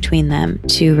in between them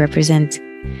to represent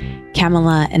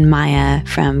Kamala and Maya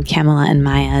from Kamala and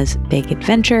Maya's Big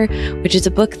Adventure, which is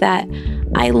a book that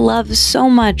I love so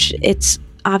much. It's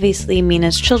obviously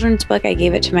Mina's children's book. I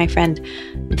gave it to my friend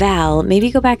Val. Maybe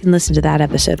go back and listen to that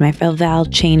episode. My friend Val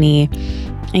Cheney,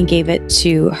 and gave it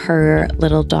to her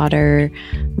little daughter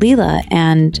Leela,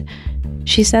 and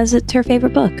she says it's her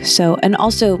favorite book. So, and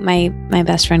also my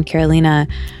best friend Carolina,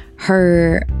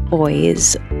 her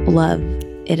boys love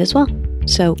it as well.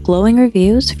 So, glowing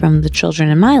reviews from the children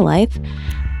in my life.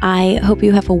 I hope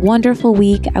you have a wonderful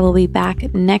week. I will be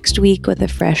back next week with a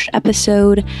fresh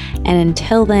episode. And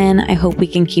until then, I hope we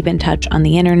can keep in touch on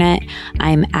the internet.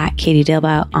 I'm at Katie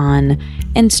Dalebout on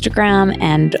Instagram.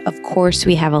 And of course,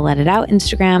 we have a Let It Out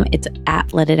Instagram. It's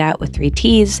at Let It Out with 3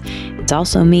 T's. It's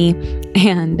also me.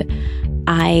 And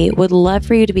I would love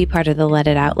for you to be part of the Let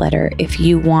It Out letter. If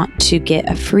you want to get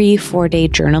a free 4-day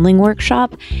journaling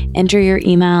workshop, enter your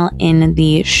email in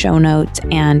the show notes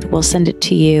and we'll send it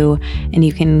to you and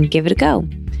you can give it a go.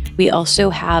 We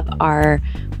also have our,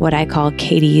 what I call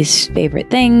Katie's favorite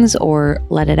things, or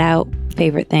Let It Out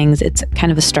favorite things. It's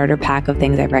kind of a starter pack of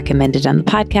things I've recommended on the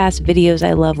podcast, videos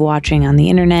I love watching on the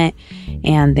internet,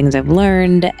 and things I've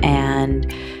learned,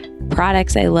 and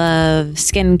products I love,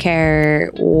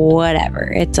 skincare,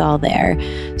 whatever. It's all there.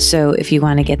 So if you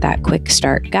want to get that quick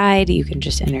start guide, you can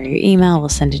just enter your email. We'll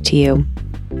send it to you.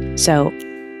 So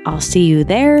I'll see you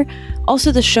there.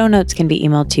 Also, the show notes can be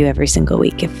emailed to you every single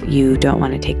week if you don't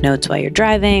want to take notes while you're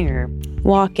driving or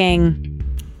walking.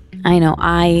 I know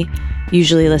I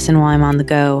usually listen while I'm on the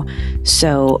go,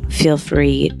 so feel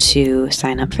free to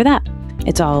sign up for that.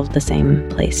 It's all the same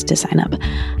place to sign up.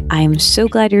 I'm so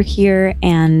glad you're here,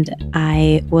 and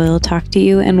I will talk to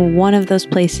you in one of those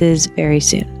places very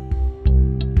soon.